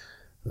to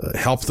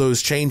help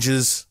those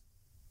changes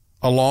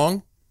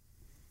along.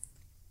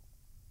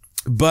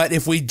 But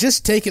if we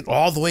just take it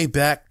all the way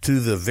back to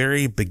the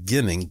very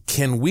beginning,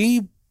 can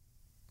we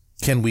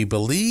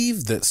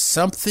believe that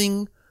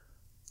something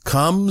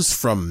comes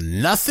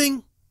from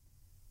nothing?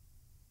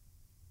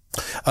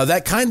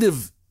 That kind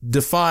of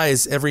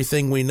defies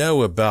everything we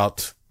know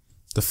about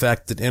the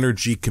fact that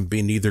energy can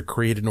be neither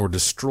created nor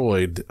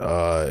destroyed.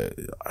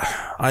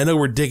 I know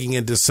we're digging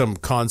into some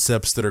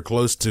concepts that are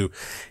close to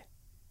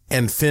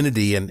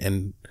infinity,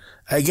 and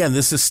again,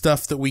 this is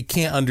stuff that we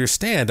can't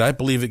understand. I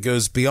believe it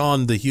goes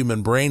beyond the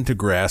human brain to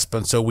grasp,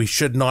 and so we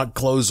should not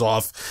close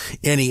off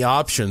any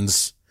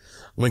options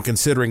when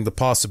considering the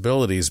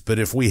possibilities. But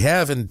if we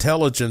have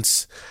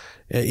intelligence,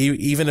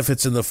 even if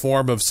it's in the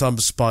form of some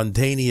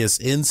spontaneous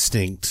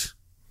instinct,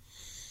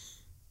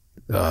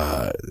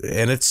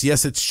 and it's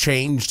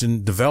changed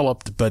and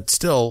developed, but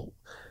still,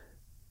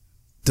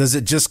 does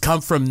it just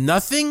come from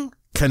nothing?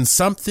 Can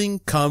something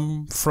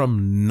come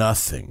from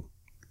nothing?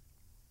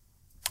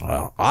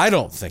 Well, I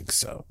don't think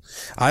so.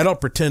 I don't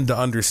pretend to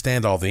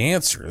understand all the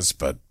answers,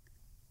 but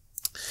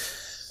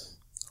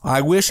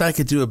I wish I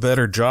could do a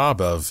better job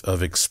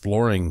of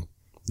exploring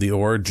the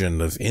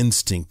origin of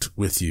instinct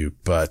with you,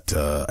 but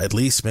at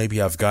least maybe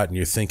I've gotten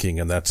you thinking,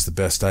 and that's the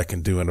best I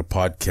can do in a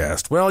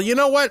podcast. Well, you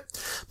know what?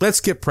 Let's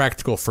get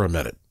practical for a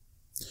minute.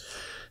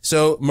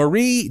 So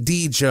Marie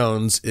D.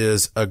 Jones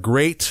is a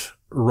great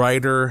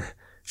writer.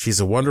 She's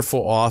a wonderful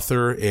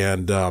author,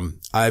 and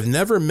I've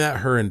never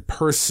met her in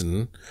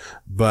person,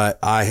 but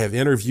I have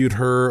interviewed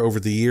her over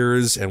the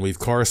years, and we've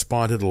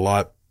corresponded a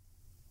lot.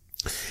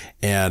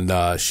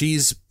 And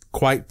she's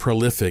quite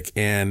prolific,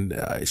 and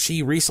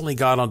she recently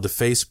got onto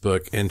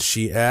Facebook, and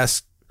she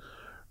asked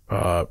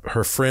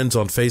her friends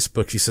on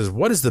Facebook, she says,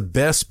 what is the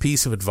best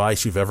piece of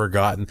advice you've ever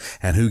gotten,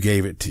 and who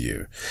gave it to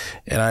you?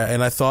 And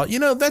I thought,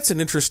 that's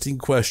an interesting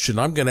question.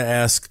 I'm going to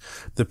ask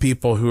the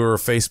people who are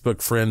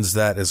Facebook friends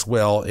that as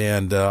well,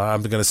 and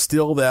I'm going to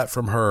steal that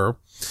from her,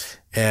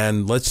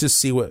 and let's just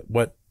see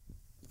what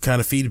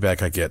kind of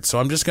feedback I get. So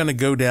I'm just going to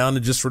go down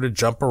and just sort of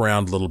jump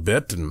around a little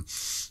bit, and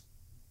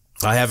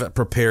I haven't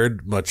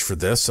prepared much for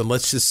this, and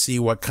let's just see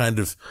what kind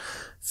of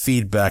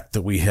feedback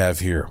that we have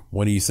here.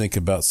 What do you think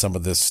about some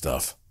of this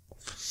stuff?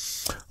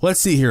 Let's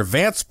see here.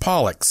 Vance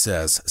Pollock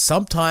says,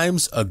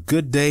 sometimes a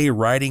good day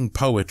writing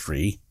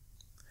poetry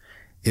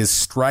is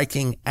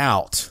striking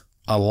out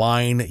a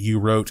line you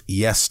wrote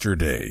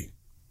yesterday.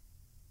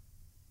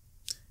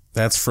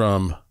 That's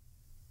from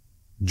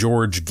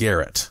George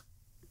Garrett.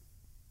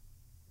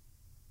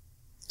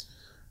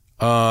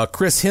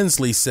 Chris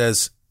Hensley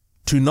says,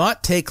 to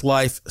not take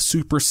life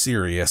super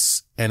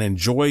serious and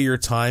enjoy your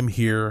time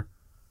here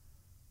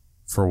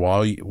for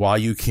while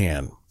you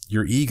can.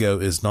 Your ego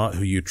is not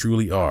who you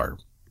truly are.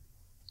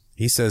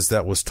 He says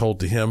that was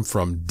told to him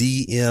from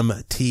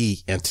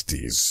DMT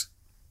entities.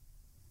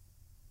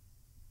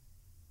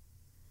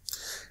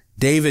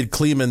 David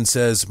Kleeman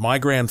says, my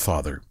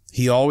grandfather,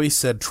 he always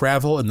said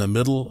travel in the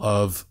middle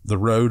of the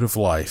road of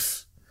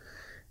life,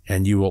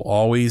 and you will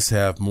always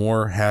have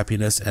more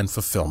happiness and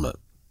fulfillment.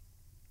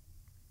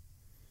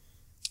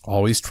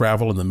 Always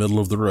travel in the middle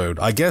of the road.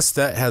 I guess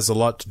that has a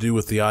lot to do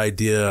with the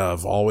idea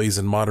of always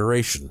in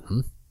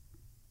moderation.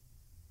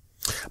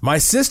 My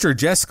sister,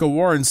 Jessica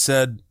Warren,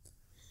 said,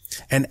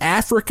 an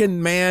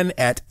African man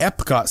at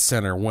Epcot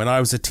Center when I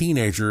was a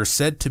teenager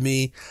said to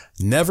me,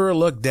 never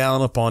look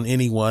down upon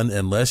anyone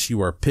unless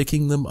you are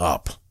picking them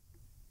up.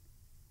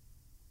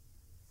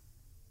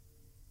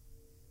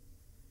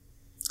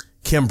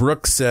 Kim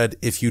Brooks said,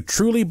 if you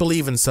truly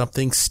believe in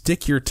something,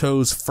 stick your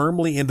toes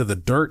firmly into the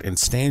dirt and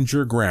stand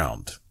your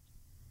ground.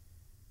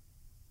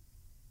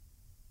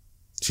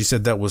 She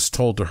said that was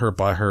told to her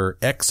by her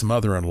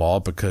ex-mother-in-law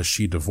because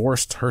she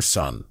divorced her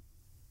son.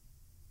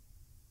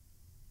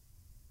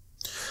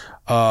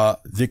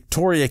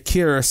 Victoria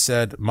Kier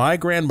said, my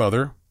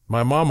grandmother,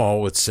 my mama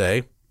would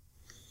say,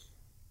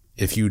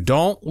 if you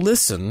don't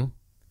listen,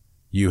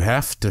 you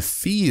have to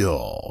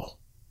feel.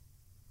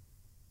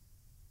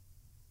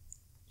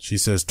 She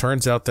says,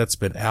 turns out that's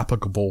been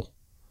applicable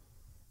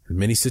in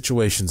many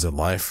situations in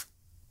life.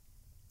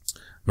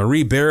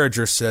 Marie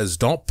Berriger says,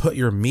 don't put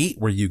your meat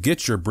where you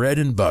get your bread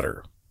and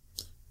butter.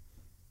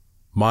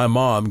 My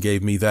mom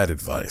gave me that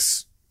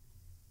advice.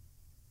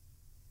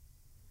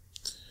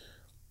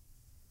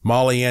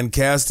 Molly Ann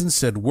Kasdan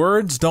said,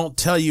 words don't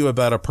tell you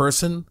about a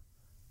person.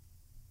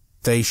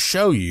 They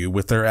show you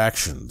with their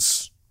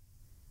actions.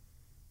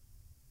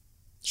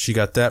 She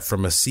got that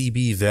from a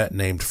CB vet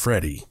named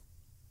Freddie.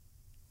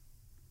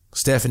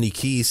 Stephanie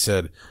Key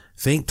said,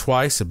 think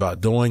twice about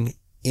doing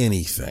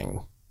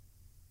anything.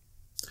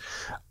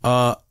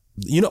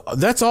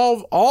 That's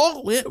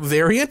all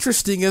very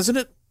interesting, isn't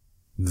it?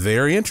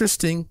 Very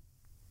interesting.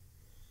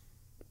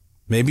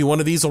 Maybe one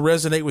of these will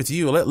resonate with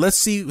you. Let's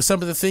see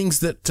some of the things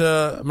that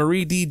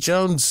Marie D.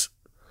 Jones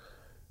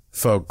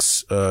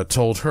folks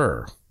told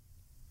her.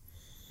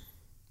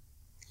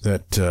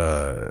 That,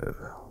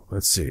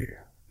 let's see.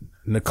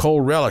 Nicole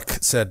Relic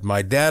said,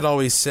 my dad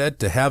always said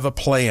to have a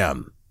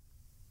plan.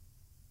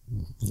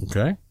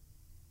 Okay.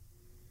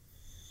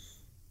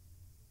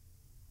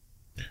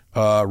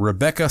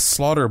 Rebecca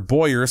Slaughter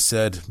Boyer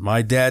said,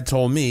 my dad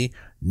told me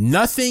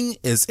nothing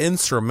is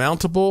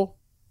insurmountable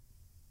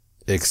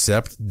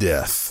except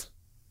death.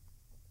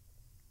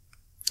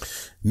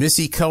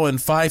 Missy Cohen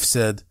Fife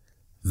said,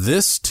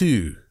 this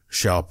too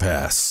shall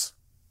pass.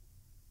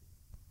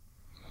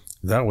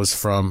 That was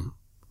from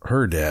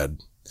her dad.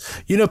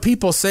 You know,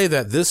 people say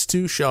that this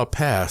too shall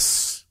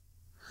pass.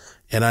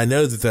 And I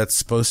know that that's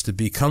supposed to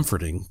be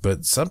comforting,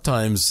 but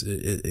sometimes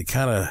it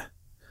kind of,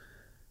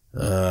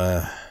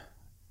 I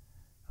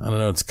don't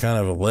know, it's kind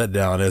of a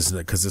letdown, isn't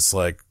it? Because it's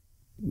like,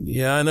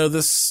 yeah, I know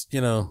this,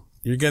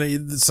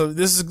 so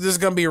this is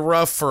going to be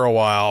rough for a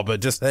while, but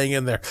just hang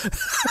in there.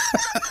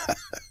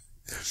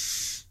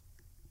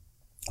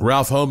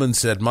 Ralph Homan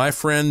said, my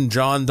friend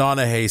John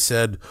Donahue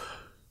said,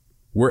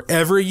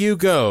 wherever you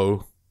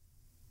go,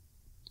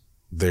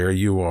 there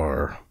you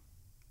are.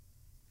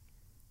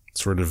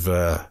 Sort of,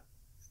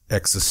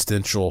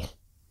 existential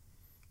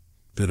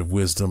bit of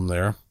wisdom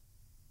there.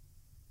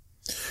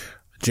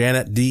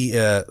 Janet M.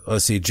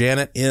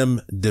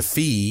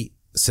 DeFee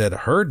said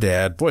her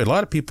dad, boy, a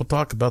lot of people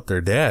talk about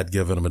their dad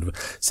giving them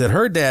advice, said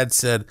her dad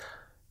said,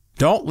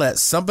 don't let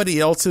somebody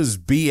else's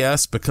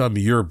BS become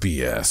your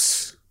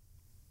BS.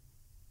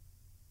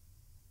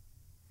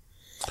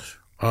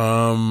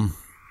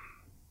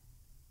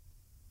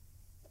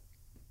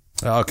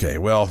 Okay,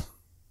 well,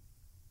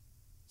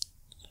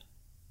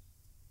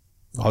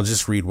 I'll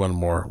just read one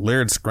more.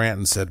 Laird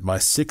Scranton said, my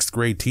 6th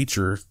grade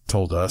teacher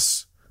told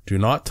us, do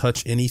not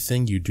touch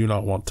anything you do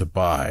not want to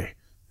buy.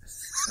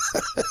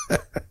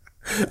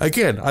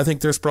 Again, I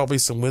think there's probably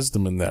some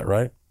wisdom in that,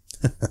 right?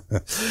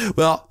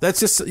 Well,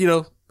 that's just,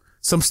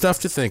 some stuff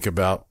to think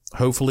about.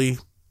 Hopefully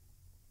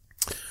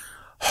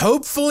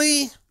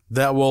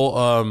that will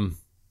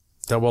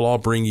all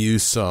bring you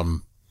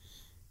some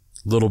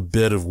little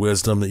bit of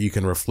wisdom that you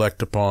can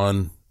reflect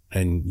upon,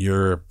 and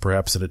you're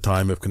perhaps at a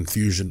time of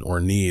confusion or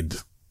need.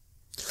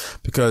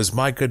 Because,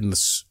 my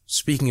goodness,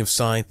 speaking of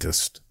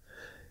scientists,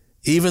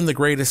 even the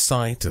greatest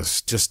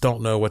scientists just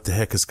don't know what the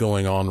heck is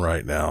going on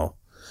right now.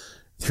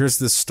 Here's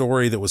this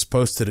story that was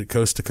posted at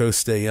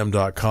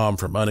coasttocoastam.com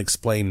from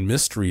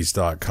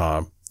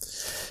unexplainedmysteries.com.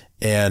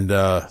 And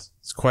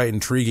it's quite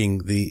intriguing.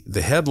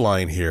 The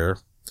headline here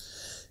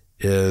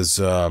is,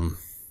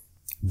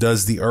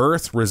 does the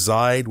Earth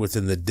reside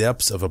within the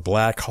depths of a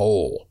black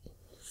hole?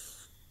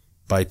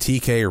 By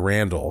T.K.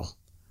 Randall.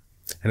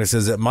 And it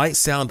says, it might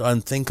sound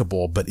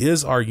unthinkable, but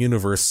is our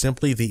universe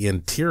simply the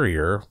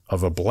interior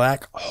of a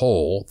black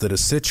hole that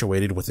is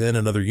situated within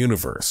another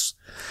universe?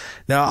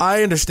 Now,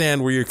 I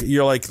understand where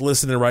you're like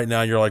listening right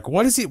now. You're like,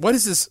 what is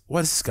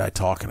this guy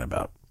talking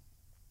about?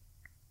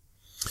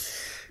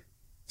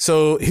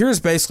 So here's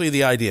basically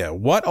the idea.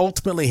 What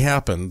ultimately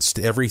happens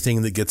to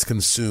everything that gets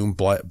consumed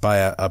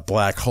by a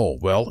black hole?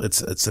 Well,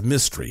 it's a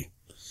mystery.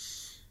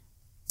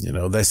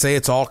 They say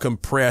it's all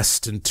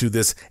compressed into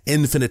this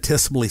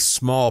infinitesimally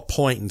small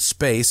point in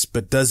space,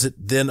 but does it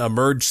then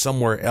emerge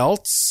somewhere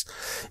else?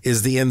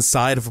 Is the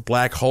inside of a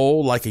black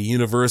hole like a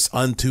universe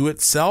unto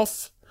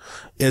itself?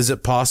 Is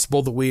it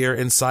possible that we are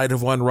inside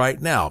of one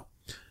right now?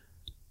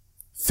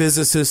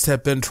 Physicists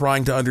have been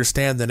trying to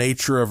understand the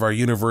nature of our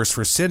universe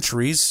for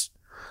centuries,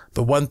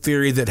 The one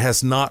theory that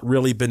has not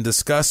really been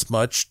discussed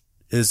much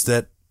is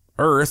that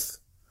Earth,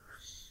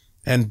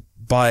 and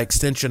by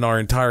extension our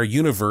entire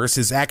universe,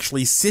 is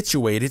actually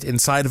situated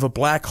inside of a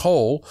black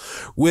hole,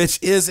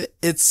 which is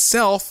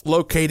itself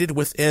located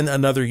within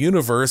another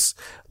universe.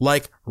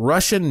 Like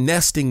Russian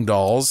nesting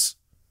dolls,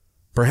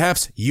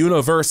 perhaps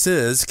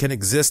universes can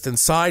exist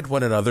inside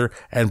one another,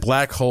 and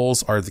black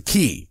holes are the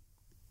key.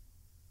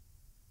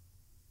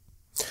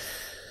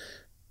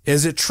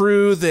 Is it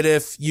true that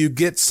if you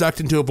get sucked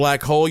into a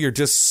black hole, you're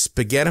just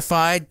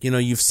spaghettified?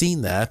 You've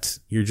seen that.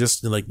 You're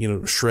just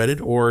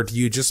shredded, or do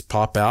you just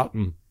pop out?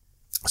 And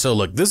so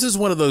look, this is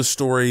one of those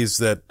stories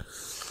that,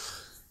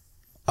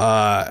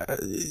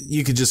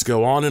 you could just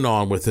go on and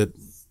on with it,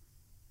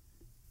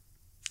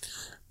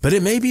 but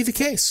it may be the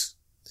case.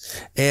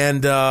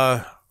 And,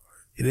 there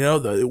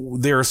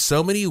are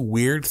so many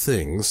weird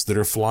things that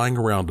are flying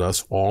around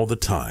us all the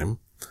time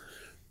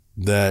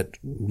that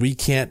we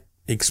can't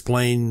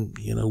explain,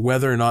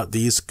 whether or not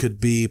these could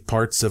be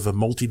parts of a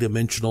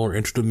multidimensional or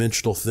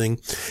interdimensional thing.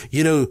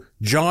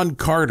 John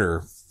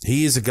Carter,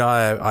 he's a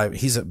guy,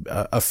 he's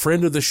a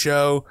friend of the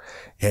show.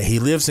 He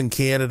lives in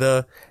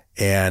Canada,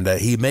 and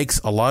he makes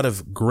a lot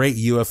of great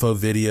UFO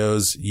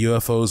videos,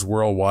 UFOs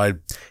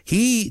worldwide.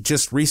 He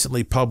just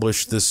recently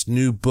published this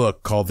new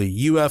book called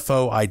the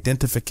UFO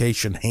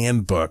Identification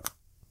Handbook,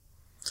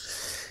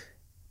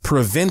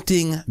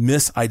 Preventing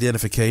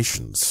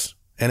Misidentifications.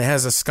 And it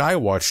has a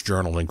Skywatch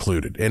journal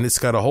included. And it's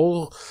got a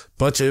whole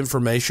bunch of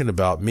information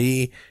about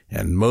me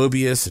and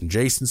Mobius and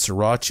Jason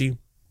Sirachi.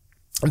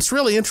 It's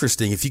really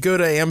interesting. If you go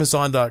to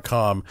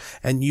Amazon.com,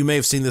 and you may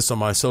have seen this on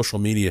my social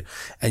media,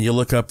 and you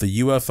look up the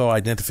UFO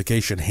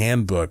Identification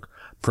Handbook,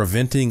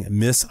 Preventing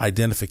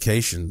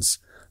Misidentifications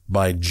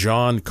by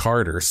John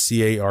Carter,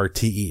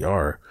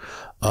 Carter,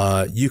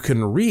 you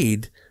can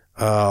read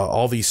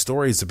all these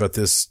stories about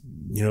this,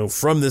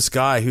 from this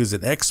guy who's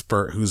an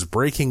expert, who's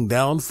breaking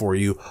down for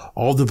you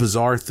all the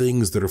bizarre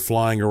things that are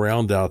flying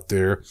around out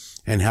there,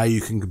 and how you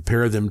can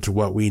compare them to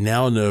what we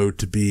now know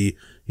to be,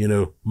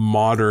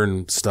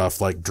 modern stuff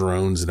like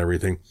drones and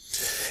everything.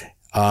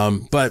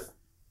 But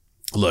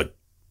look,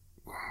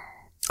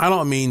 I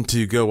don't mean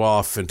to go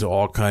off into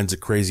all kinds of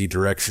crazy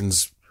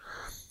directions.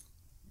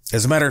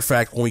 As a matter of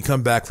fact, when we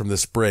come back from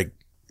this break,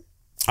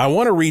 I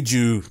want to read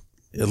you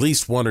at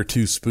least one or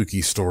two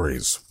spooky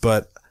stories,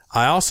 but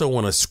I also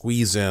want to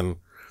squeeze in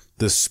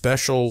this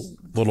special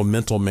little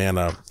mental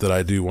manna that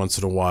I do once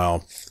in a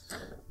while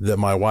that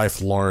my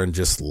wife Lauren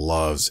just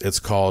loves. It's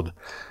called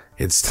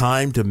It's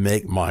Time to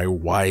Make My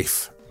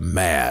Wife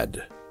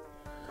Mad.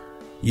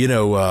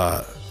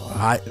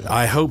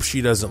 I hope she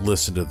doesn't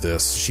listen to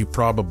this. She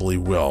probably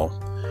will.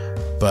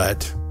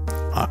 But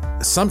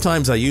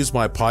sometimes I use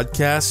my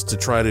podcast to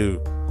try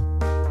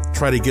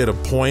to get a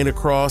point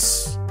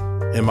across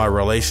in my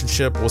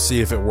relationship. We'll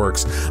see if it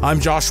works. I'm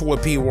Joshua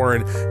P.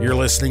 Warren. You're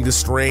listening to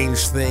Strange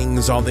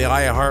Things on the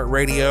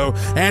iHeartRadio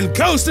and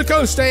Coast to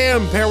Coast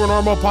AM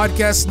Paranormal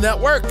Podcast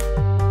Network.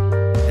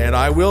 And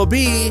I will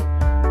be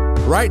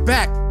right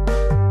back.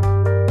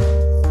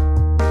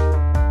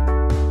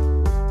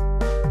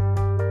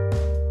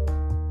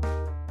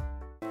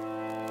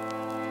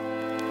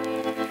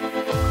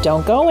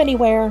 Don't go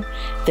anywhere.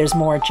 There's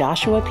more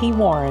Joshua P.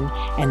 Warren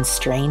and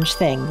Strange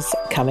Things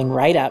coming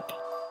right up.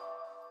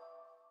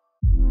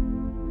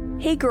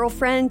 Hey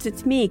girlfriends,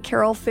 it's me,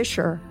 Carol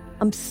Fisher.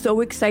 I'm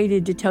so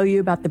excited to tell you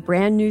about the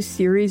brand new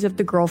series of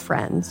The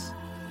Girlfriends.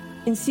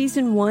 In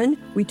season 1,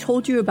 we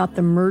told you about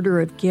the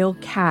murder of Gail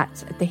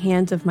Katz at the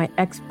hands of my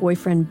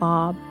ex-boyfriend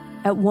Bob.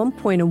 At one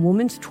point, a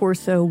woman's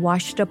torso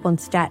washed up on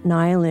Staten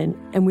Island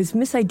and was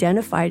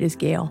misidentified as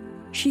Gail.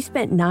 She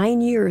spent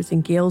 9 years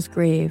in Gail's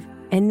grave,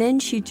 and then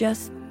she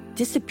just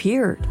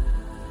disappeared.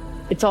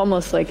 It's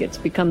almost like it's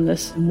become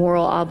this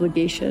moral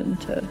obligation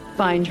to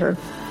find her.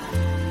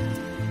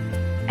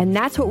 And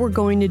that's what we're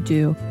going to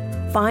do.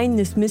 Find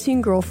this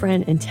missing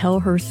girlfriend and tell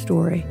her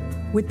story.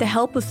 With the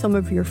help of some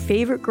of your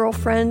favorite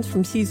girlfriends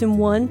from season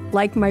 1,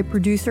 like my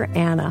producer,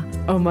 Anna.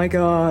 Oh my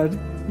God.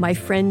 My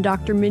friend,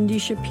 Dr. Mindy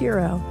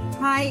Shapiro.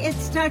 Hi,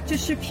 it's Dr.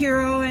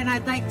 Shapiro, and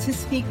I'd like to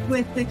speak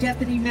with the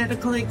deputy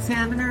medical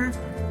examiner.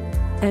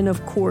 And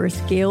of course,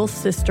 Gail's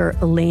sister,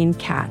 Elaine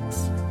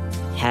Katz.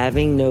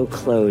 Having no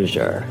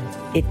closure,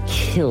 it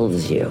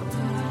kills you.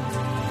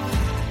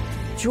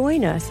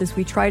 Join us as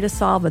we try to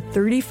solve a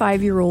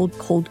 35-year-old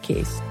cold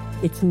case.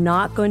 It's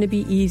not going to be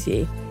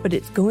easy, but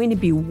it's going to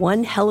be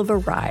one hell of a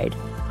ride.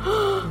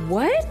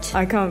 What?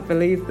 I can't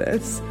believe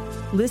this.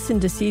 Listen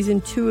to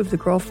season 2 of The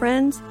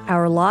Girlfriends,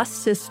 Our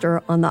Lost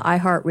Sister on the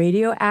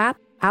iHeartRadio app,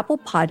 Apple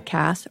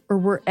Podcasts, or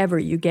wherever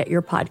you get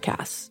your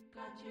podcasts.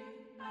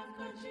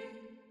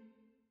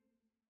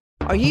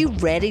 Are you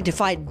ready to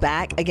fight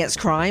back against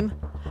crime?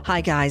 Hi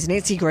guys,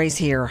 Nancy Grace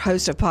here,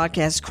 host of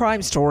podcast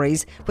Crime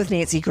Stories with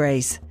Nancy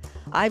Grace.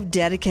 I've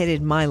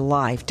dedicated my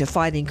life to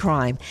fighting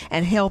crime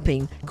and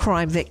helping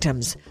crime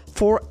victims.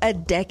 For a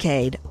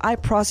decade, I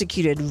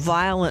prosecuted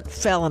violent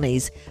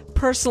felonies,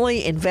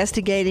 personally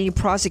investigating,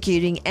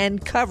 prosecuting,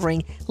 and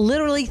covering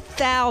literally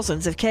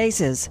thousands of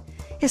cases.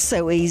 It's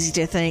so easy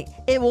to think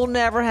it will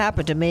never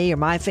happen to me or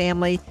my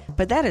family,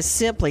 but that is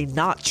simply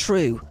not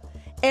true.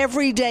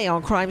 Every day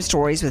on Crime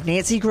Stories with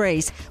Nancy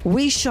Grace,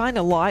 we shine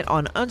a light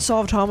on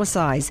unsolved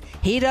homicides,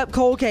 heat up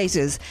cold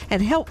cases,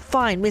 and help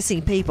find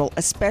missing people,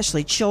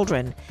 especially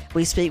children.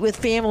 We speak with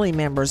family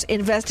members,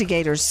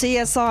 investigators,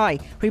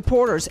 CSI,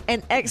 reporters,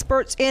 and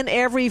experts in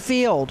every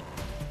field.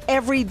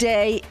 Every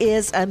day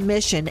is a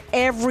mission.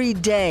 Every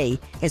day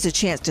is a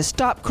chance to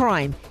stop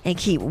crime and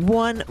keep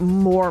one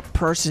more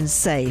person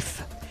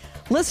safe.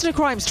 Listen to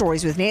Crime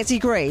Stories with Nancy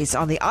Grace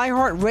on the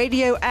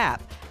iHeartRadio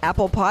app,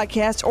 Apple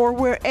Podcasts, or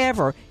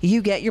wherever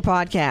you get your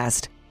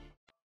podcast.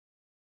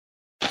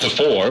 The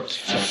fourth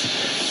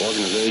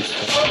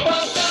organization.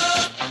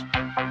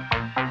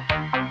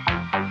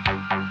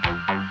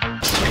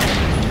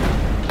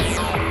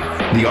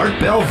 The Art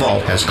Bell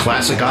Vault has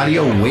classic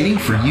audio waiting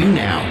for you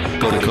now.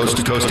 Go to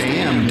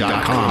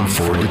coasttocoastam.com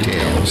for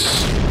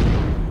details.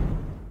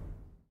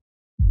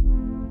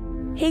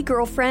 Hey,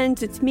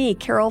 girlfriends, it's me,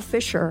 Carol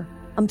Fisher.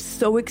 I'm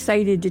so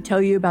excited to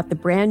tell you about the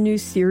brand new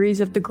series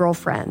of The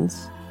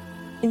Girlfriends.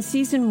 In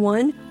season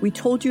 1, we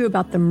told you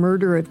about the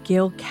murder of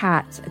Gail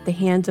Katz at the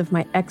hands of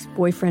my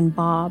ex-boyfriend,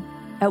 Bob.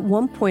 At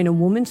one point, a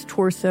woman's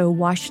torso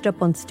washed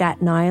up on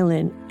Staten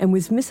Island and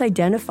was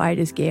misidentified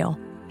as Gail.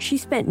 She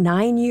spent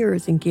 9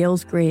 years in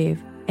Gail's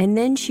grave, and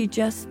then she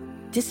just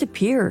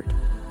disappeared.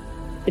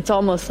 It's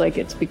almost like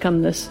it's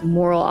become this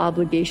moral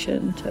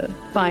obligation to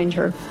find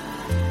her.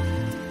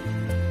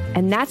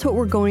 And that's what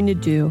we're going to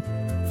do.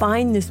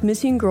 Find this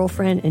missing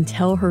girlfriend and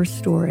tell her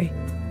story.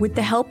 With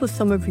the help of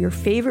some of your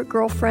favorite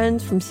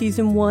girlfriends from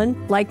season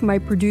 1, like my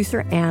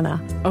producer,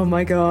 Anna. Oh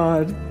my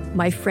God.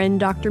 My friend,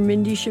 Dr.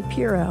 Mindy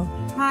Shapiro.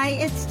 Hi,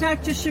 it's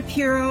Dr.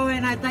 Shapiro,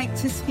 and I'd like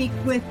to speak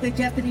with the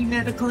Deputy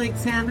Medical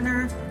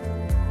Examiner.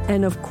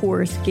 And of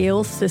course,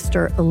 Gail's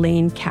sister,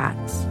 Elaine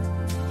Katz.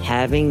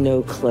 Having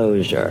no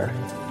closure,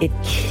 it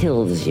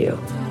kills you.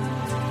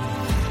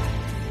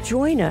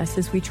 Join us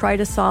as we try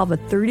to solve a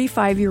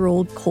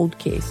 35-year-old cold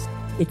case.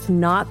 It's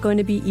not going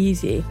to be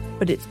easy,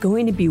 but it's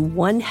going to be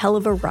one hell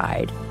of a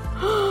ride.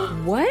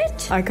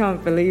 What? I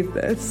can't believe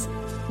this.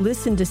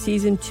 Listen to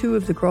season 2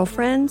 of The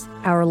Girlfriends,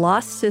 Our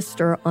Lost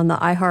Sister on the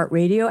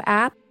iHeartRadio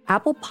app,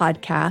 Apple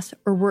Podcasts,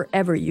 or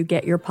wherever you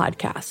get your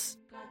podcasts.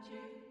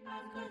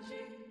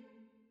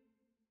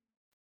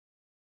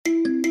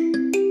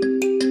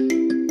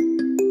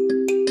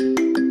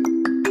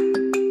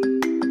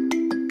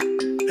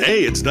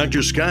 Hey, it's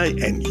Dr. Sky,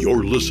 and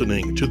you're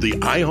listening to the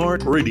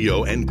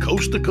iHeartRadio and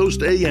Coast to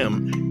Coast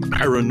AM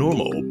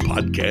Paranormal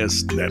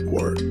Podcast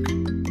Network.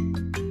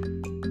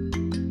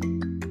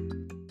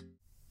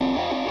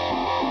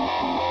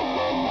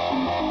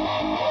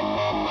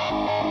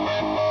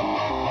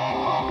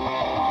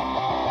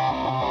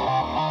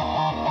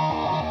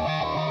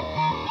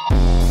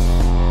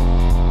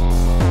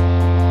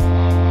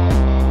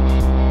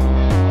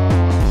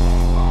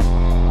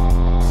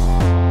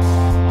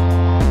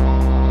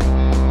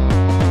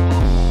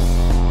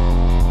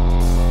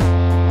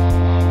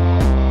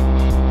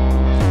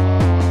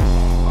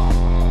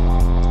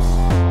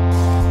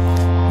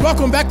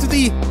 Welcome back to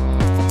the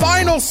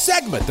final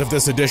segment of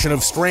this edition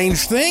of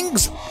Strange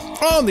Things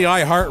on the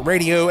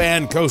iHeartRadio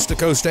and Coast to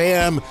Coast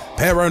AM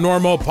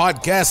Paranormal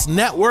Podcast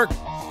Network.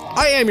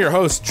 I am your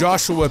host,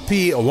 Joshua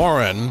P.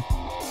 Warren.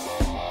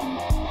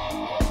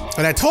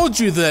 And I told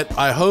you that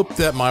I hope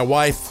that my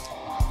wife,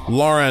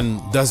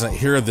 Lauren, doesn't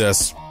hear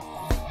this,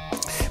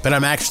 but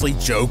I'm actually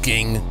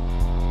joking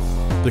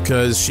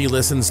because she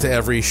listens to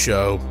every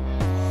show.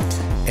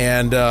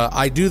 And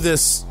I do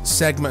this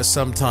segment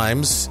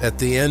sometimes at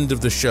the end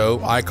of the show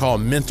I call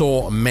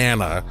Mental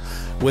Manna,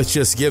 which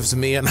just gives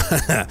me an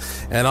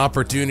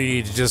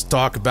opportunity to just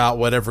talk about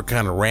whatever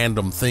kind of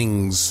random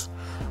things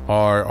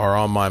are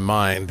on my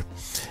mind.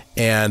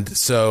 And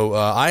so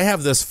I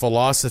have this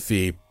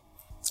philosophy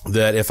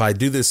that if I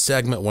do this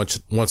segment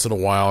once in a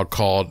while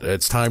called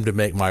It's Time to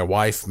Make My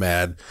Wife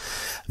Mad,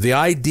 the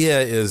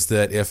idea is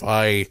that if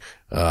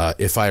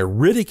I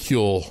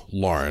ridicule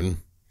Lauren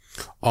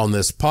on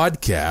this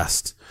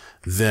podcast,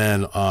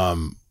 then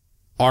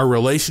our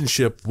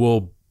relationship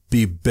will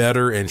be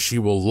better and she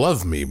will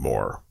love me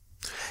more.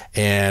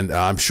 And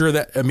I'm sure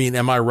that, I mean,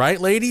 am I right,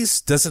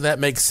 ladies? Doesn't that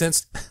make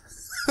sense?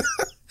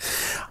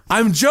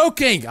 I'm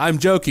joking.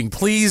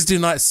 Please do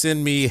not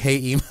send me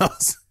hate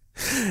emails.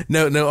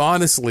 No,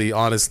 honestly.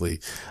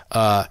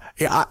 Lauren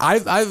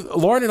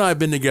and I have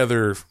been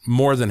together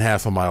more than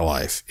half of my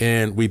life,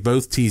 and we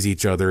both tease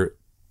each other.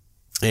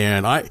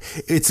 And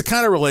it's a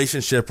kind of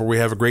relationship where we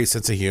have a great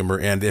sense of humor.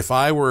 And if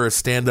I were a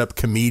stand-up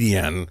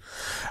comedian,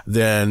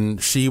 then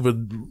she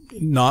would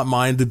not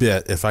mind a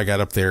bit if I got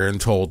up there and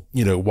told,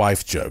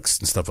 wife jokes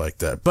and stuff like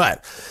that.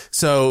 But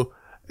so,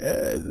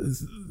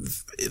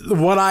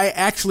 what I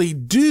actually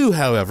do,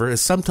 however, is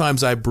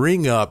sometimes I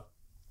bring up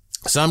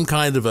some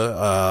kind of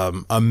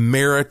a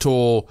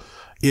marital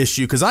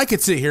issue. Cause I could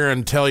sit here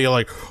and tell you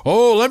like,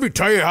 oh, let me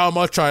tell you how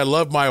much I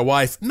love my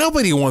wife.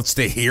 Nobody wants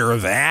to hear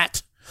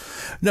that.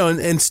 No,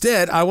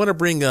 instead, I want to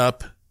bring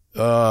up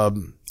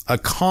a a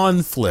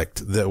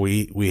conflict that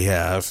we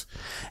have,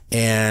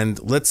 and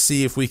let's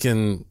see if we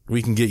can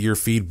get your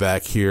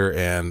feedback here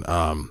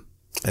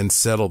and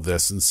settle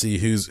this and see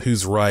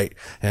who's right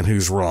and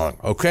who's wrong.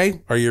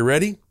 Okay? Are you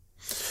ready?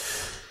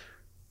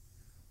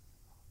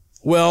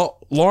 Well,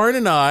 Lauren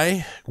and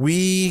I,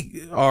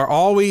 we are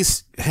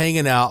always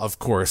hanging out, of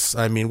course.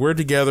 I mean, we're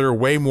together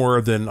way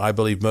more than I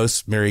believe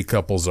most married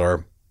couples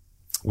are.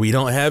 We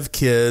don't have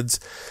kids.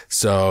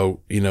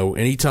 So,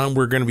 anytime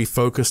we're going to be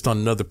focused on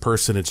another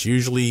person, it's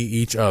usually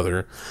each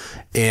other.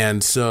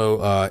 And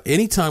so,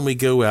 anytime we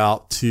go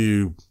out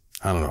to,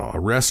 I don't know, a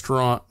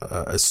restaurant,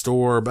 a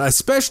store, but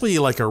especially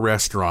like a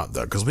restaurant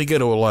though, because we go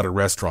to a lot of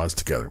restaurants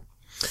together.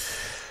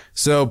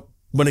 So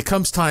when it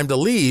comes time to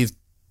leave,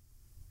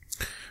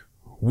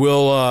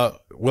 we'll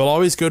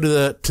always go to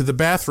the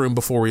bathroom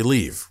before we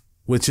leave,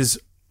 which is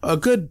a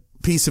good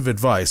piece of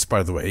advice,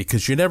 by the way,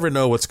 because you never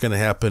know what's going to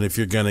happen if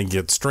you're going to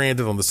get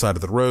stranded on the side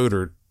of the road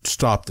or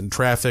stopped in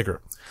traffic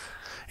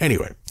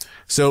anyway.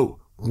 So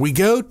we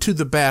go to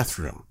the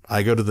bathroom.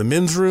 I go to the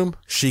men's room.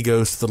 She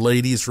goes to the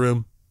ladies'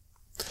 room.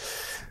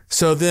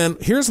 So then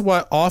here's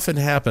what often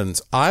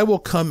happens. I will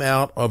come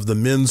out of the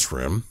men's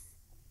room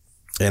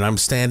and I'm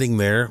standing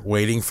there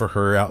waiting for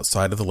her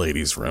outside of the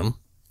ladies' room.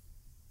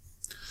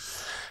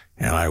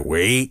 And I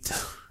wait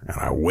and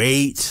I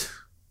wait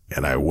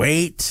and I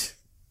wait.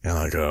 And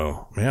I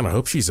go, man, I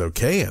hope she's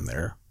okay in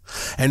there.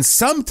 And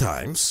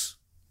sometimes,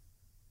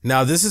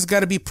 now this has got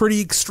to be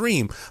pretty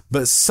extreme,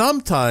 but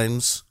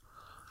sometimes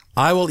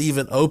I will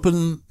even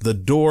open the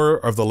door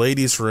of the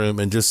ladies' room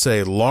and just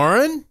say,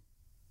 Lauren?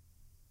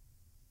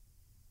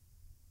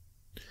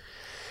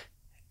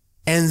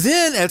 And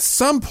then at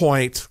some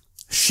point,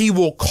 she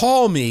will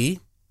call me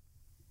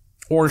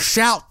or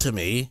shout to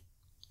me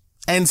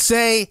and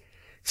say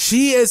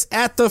she is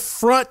at the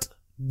front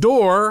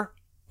door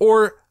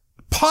or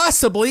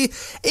possibly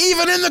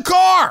even in the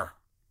car.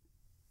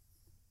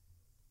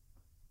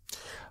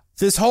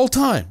 This whole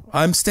time,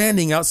 I'm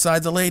standing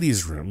outside the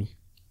ladies' room,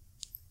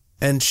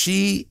 and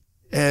she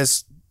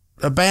has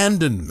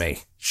abandoned me.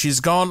 She's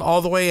gone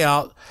all the way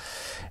out.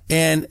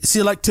 And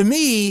see, like, to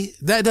me,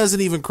 that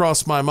doesn't even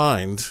cross my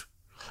mind.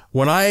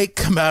 When I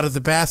come out of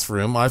the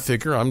bathroom, I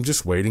figure I'm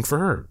just waiting for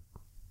her.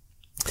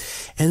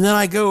 And then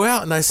I go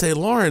out and I say,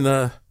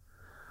 Lauren,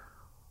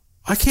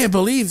 I can't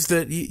believe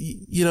that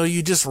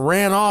you just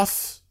ran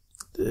off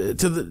to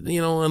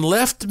the, and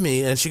left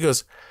me. And she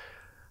goes,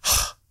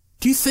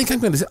 do you think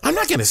I'm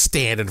not going to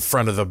stand in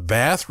front of the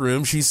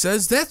bathroom? She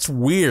says, that's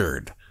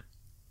weird.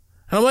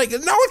 And I'm like,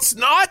 no, it's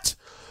not.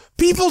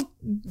 People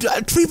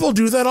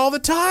do that all the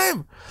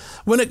time.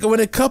 When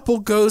a couple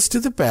goes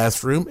to the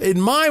bathroom, in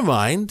my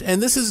mind,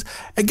 and this is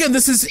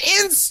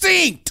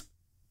instinct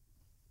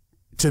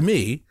to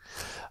me.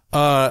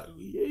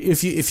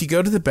 If you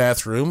go to the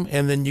bathroom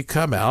and then you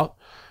come out,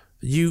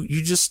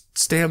 you just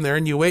stand there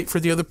and you wait for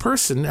the other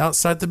person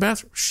outside the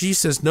bathroom. She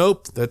says,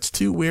 nope, that's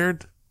too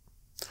weird.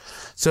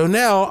 So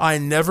now I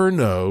never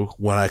know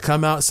when I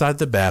come outside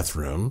the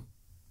bathroom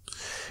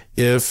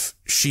if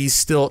she's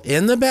still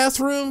in the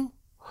bathroom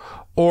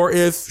or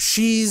if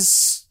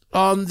she's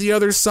on the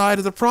other side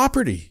of the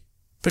property,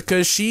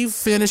 because she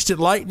finished at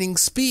lightning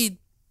speed.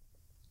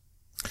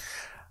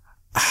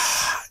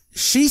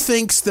 She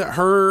thinks that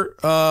her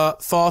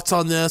thoughts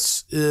on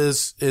this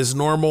is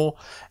normal,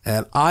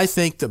 and I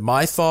think that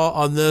my thought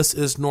on this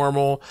is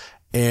normal,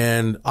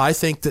 and I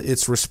think that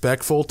it's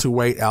respectful to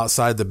wait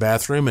outside the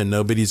bathroom and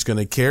nobody's going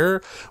to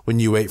care when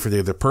you wait for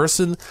the other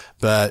person.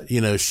 But,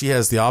 she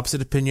has the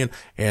opposite opinion,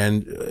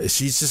 and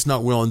she's just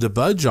not willing to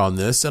budge on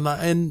this. And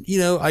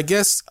I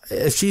guess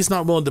if she's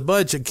not willing to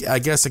budge, I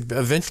guess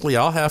eventually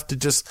I'll have to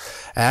just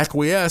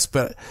acquiesce.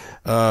 But,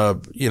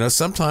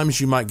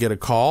 sometimes you might get a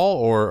call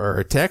or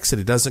a text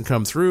and it doesn't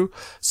come through.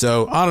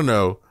 So I don't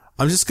know.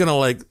 I'm just going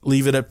to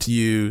leave it up to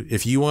you.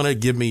 If you want to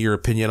give me your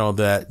opinion on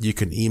that, you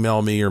can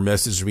email me or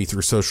message me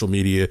through social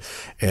media,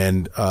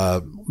 and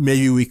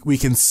maybe we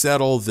can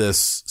settle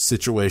this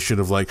situation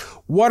of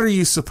what are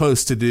you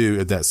supposed to do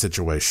in that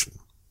situation?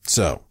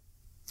 So,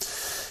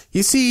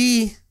 you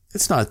see,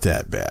 it's not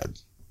that bad.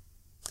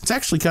 It's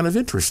actually kind of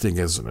interesting,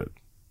 isn't it?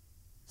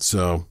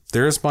 So,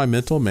 there's my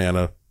mental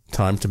manna.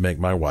 Time to make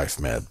my wife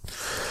mad.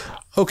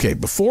 Okay,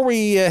 before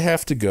we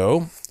have to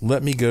go,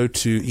 let me go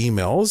to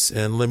emails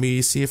and let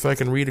me see if I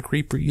can read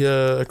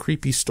a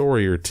creepy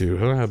story or two.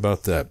 Huh? How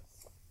about that?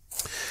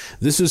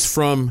 This is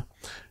from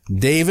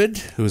David,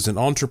 who is an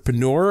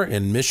entrepreneur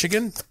in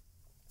Michigan.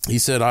 He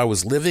said, I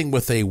was living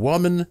with a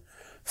woman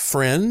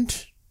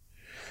friend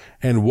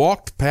and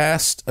walked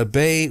past a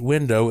bay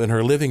window in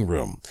her living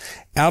room.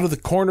 Out of the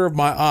corner of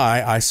my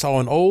eye, I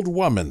saw an old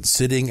woman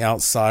sitting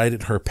outside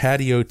at her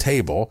patio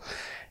table,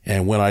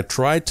 and when I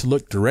tried to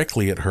look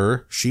directly at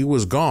her, she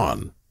was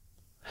gone.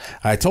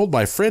 I told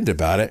my friend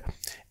about it,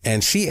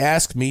 and she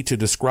asked me to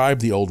describe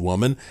the old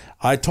woman.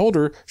 I told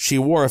her she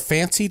wore a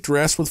fancy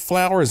dress with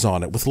flowers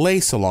on it, with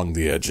lace along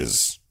the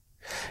edges.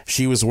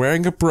 She was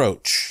wearing a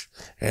brooch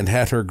and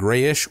had her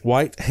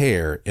grayish-white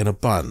hair in a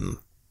bun.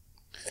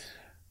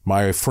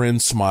 My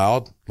friend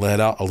smiled, let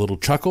out a little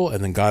chuckle,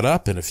 and then got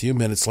up, and a few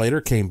minutes later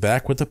came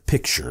back with a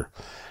picture.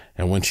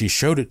 And when she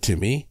showed it to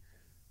me,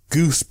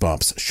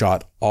 goosebumps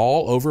shot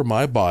all over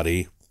my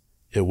body.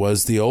 It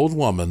was the old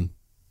woman,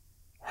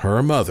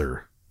 her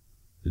mother,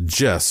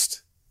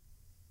 just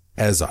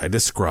as I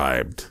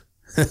described.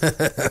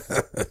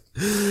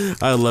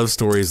 I love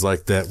stories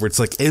like that, where it's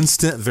like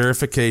instant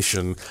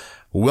verification.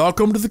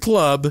 Welcome to the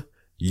club.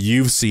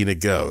 You've seen a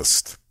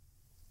ghost.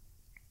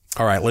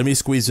 All right, let me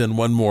squeeze in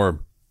one more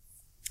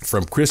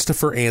from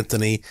Christopher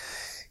Anthony.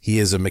 He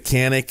is a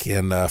mechanic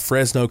in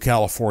Fresno,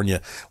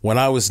 California. When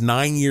I was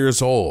 9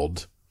 years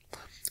old,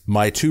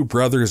 my two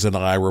brothers and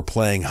I were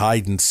playing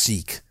hide and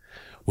seek.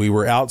 We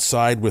were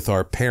outside with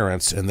our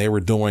parents, and they were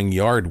doing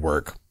yard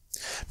work.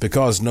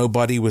 Because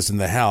nobody was in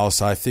the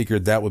house, I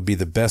figured that would be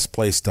the best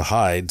place to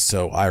hide,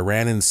 so I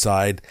ran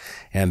inside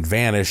and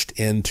vanished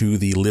into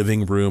the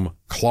living room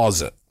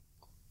closet.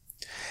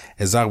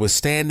 As I was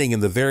standing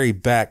in the very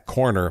back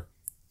corner,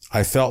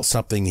 I felt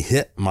something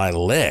hit my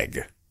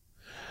leg.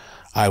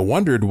 I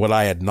wondered what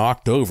I had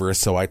knocked over,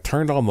 so I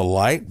turned on the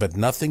light, but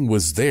nothing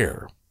was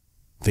there.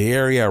 The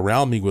area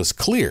around me was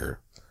clear,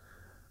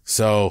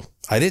 so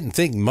I didn't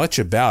think much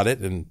about it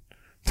and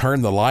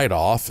turned the light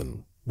off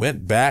and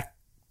went back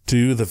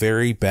to the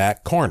very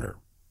back corner.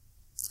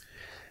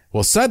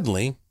 Well,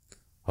 suddenly,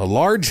 a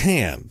large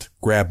hand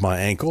grabbed my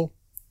ankle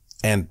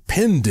and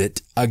pinned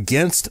it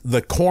against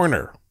the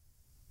corner.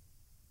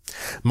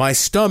 My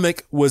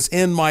stomach was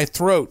in my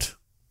throat.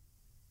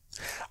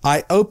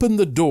 I opened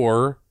the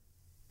door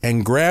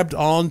and grabbed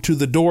onto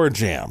the door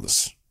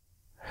jambs.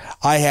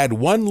 I had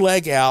one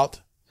leg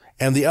out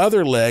and the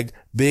other leg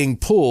being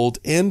pulled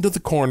into the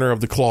corner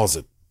of the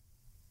closet.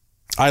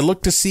 I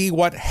looked to see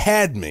what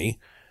had me,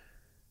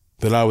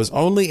 but I was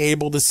only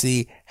able to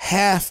see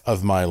half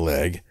of my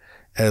leg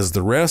as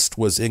the rest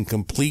was in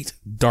complete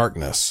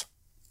darkness.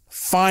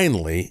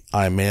 Finally,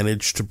 I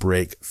managed to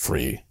break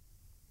free.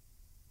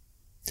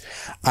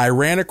 I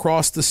ran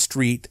across the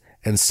street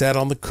and sat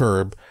on the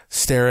curb,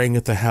 staring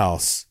at the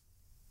house.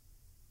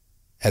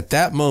 At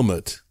that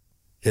moment,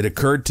 it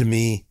occurred to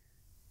me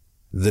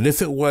that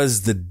if it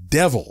was the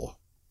devil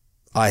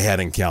I had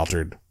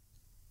encountered,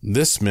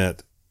 this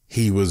meant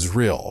he was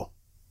real.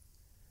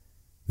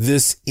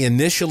 This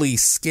initially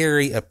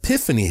scary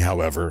epiphany,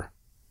 however,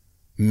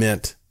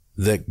 meant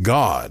that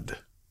God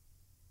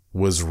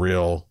was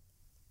real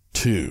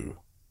too.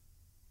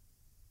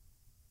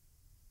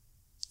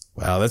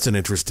 Wow, that's an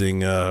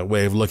interesting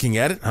way of looking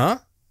at it, huh?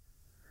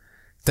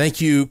 Thank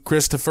you,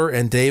 Christopher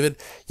and David.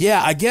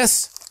 Yeah, I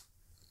guess,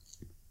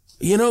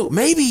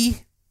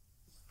 maybe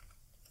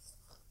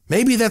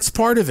that's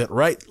part of it,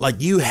 right? Like,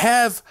 you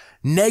have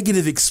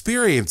negative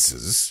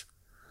experiences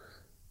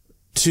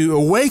to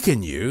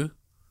awaken you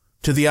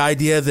to the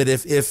idea that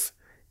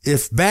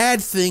if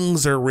bad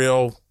things are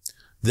real,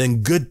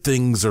 then good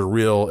things are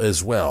real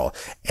as well.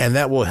 And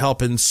that will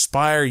help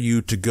inspire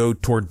you to go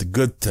toward the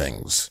good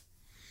things.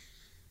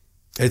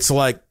 It's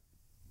like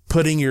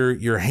putting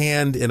your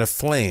hand in a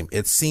flame.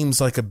 It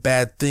seems like a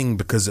bad thing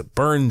because it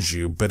burns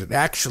you, but it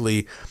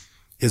actually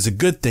is a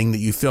good thing that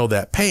you feel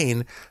that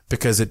pain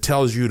because it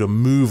tells you to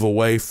move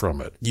away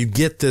from it. You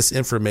get this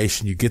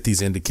information, you get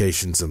these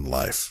indications in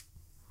life.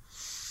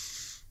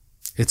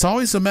 It's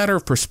always a matter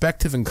of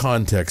perspective and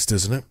context,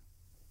 isn't it?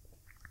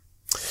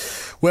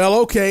 Well,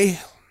 okay.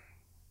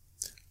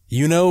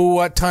 You know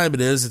what time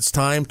it is. It's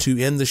time to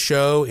end the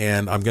show,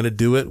 and I'm going to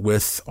do it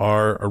with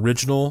our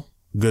original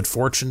good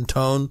fortune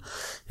tone.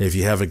 If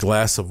you have a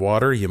glass of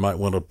water, you might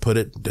want to put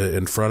it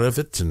in front of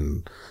it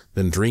and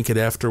then drink it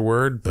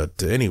afterward.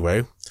 But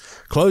anyway,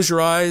 close your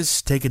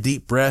eyes, take a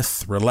deep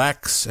breath,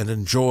 relax, and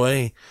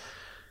enjoy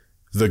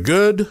the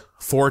good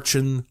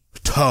fortune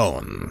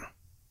tone.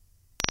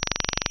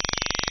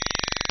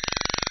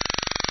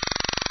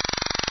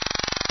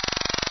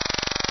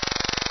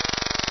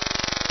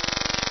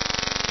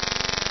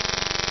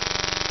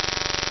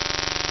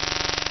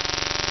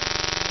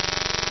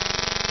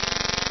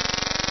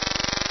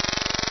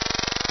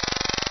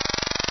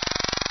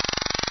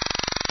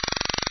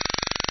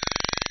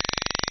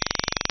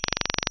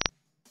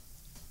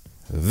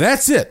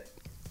 That's it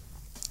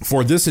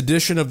for this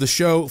edition of the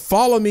show.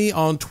 Follow me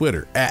on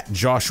Twitter at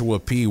Joshua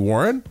P.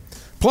 Warren.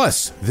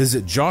 Plus,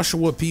 visit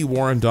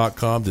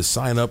joshuapwarren.com to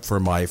sign up for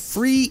my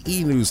free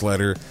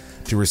e-newsletter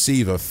to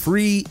receive a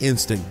free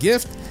instant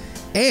gift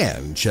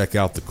and check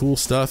out the cool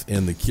stuff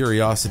in the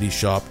Curiosity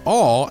Shop,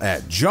 all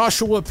at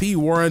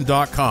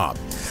joshuapwarren.com.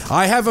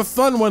 I have a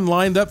fun one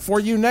lined up for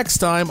you next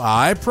time,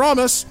 I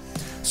promise.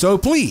 So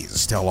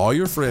please tell all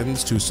your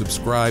friends to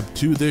subscribe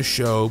to this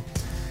show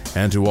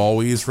and to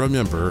always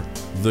remember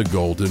the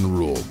golden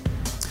rule.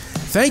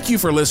 Thank you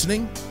for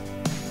listening.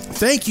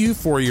 Thank you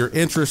for your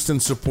interest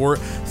and support.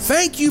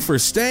 Thank you for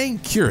staying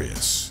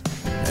curious.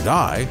 And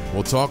I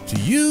will talk to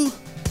you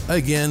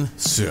again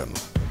soon.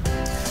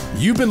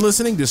 You've been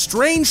listening to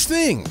Strange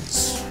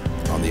Things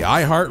on the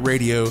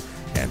iHeartRadio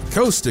and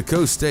Coast to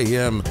Coast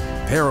AM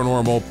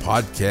Paranormal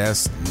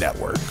Podcast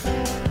Network.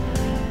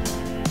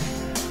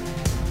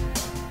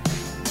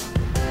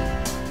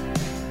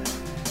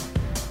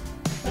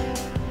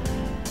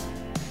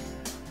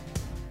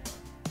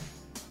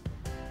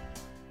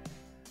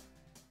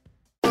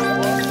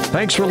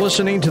 Thanks for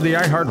listening to the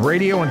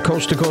iHeartRadio and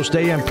Coast to Coast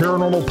AM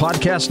Paranormal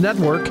Podcast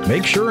Network.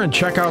 Make sure and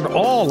check out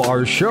all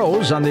our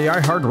shows on the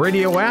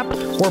iHeartRadio app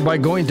or by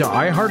going to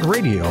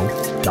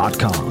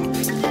iHeartRadio.com.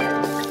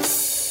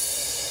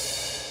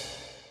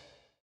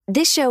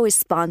 This show is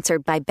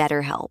sponsored by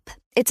BetterHelp.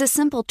 It's a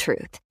simple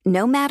truth.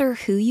 No matter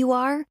who you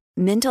are,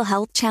 mental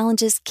health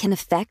challenges can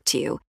affect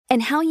you,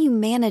 and how you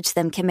manage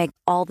them can make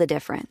all the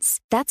difference.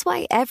 That's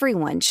why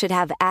everyone should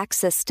have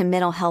access to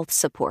mental health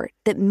support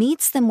that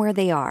meets them where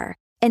they are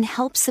and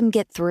helps them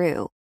get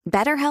through.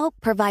 BetterHelp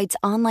provides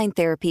online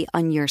therapy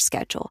on your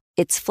schedule.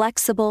 It's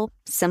flexible,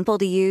 simple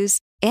to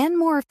use, and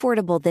more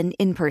affordable than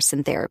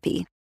in-person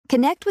therapy.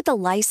 Connect with a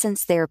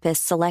licensed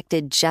therapist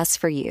selected just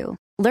for you.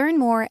 Learn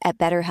more at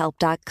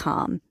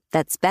BetterHelp.com.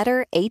 That's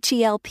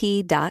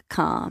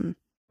BetterHelp.com.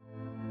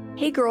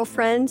 Hey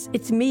girlfriends,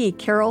 it's me,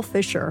 Carol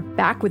Fisher,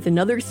 back with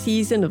another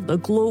season of the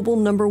global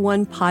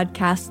 #1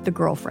 podcast, The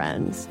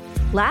Girlfriends.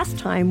 Last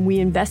time, we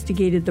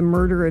investigated the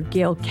murder of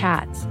Gail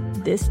Katz.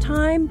 This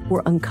time,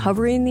 we're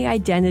uncovering the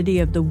identity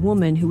of the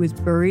woman who was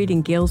buried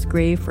in Gail's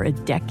grave for a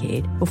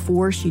decade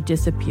before she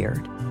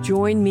disappeared.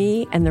 Join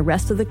me and the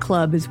rest of the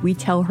club as we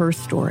tell her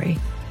story.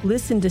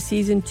 Listen to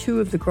Season 2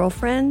 of The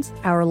Girlfriends,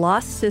 Our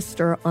Lost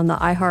Sister on the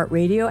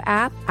iHeartRadio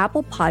app,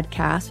 Apple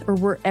Podcasts, or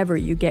wherever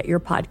you get your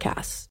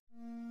podcasts.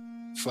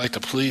 It's like the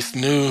police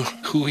knew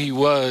who he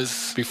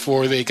was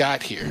before they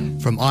got here.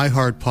 From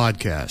iHeart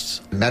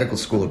Podcasts. The medical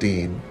school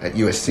dean at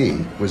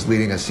USC was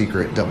leading a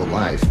secret double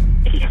life.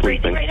 She's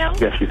breathing right now?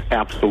 Yes, she's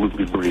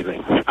absolutely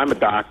breathing. I'm a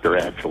doctor,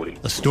 actually.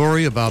 A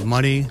story about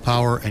money,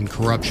 power, and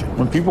corruption.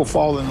 When people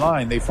fall in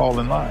line, they fall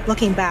in line.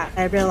 Looking back,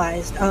 I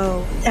realized,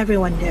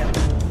 everyone knew.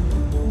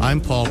 I'm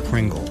Paul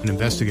Pringle, an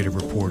investigative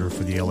reporter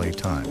for the LA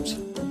Times.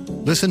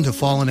 Listen to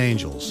Fallen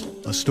Angels,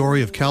 a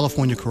story of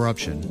California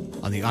corruption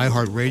on the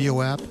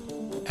iHeartRadio app,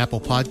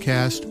 Apple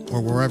Podcast, or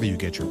wherever you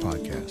get your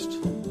podcasts.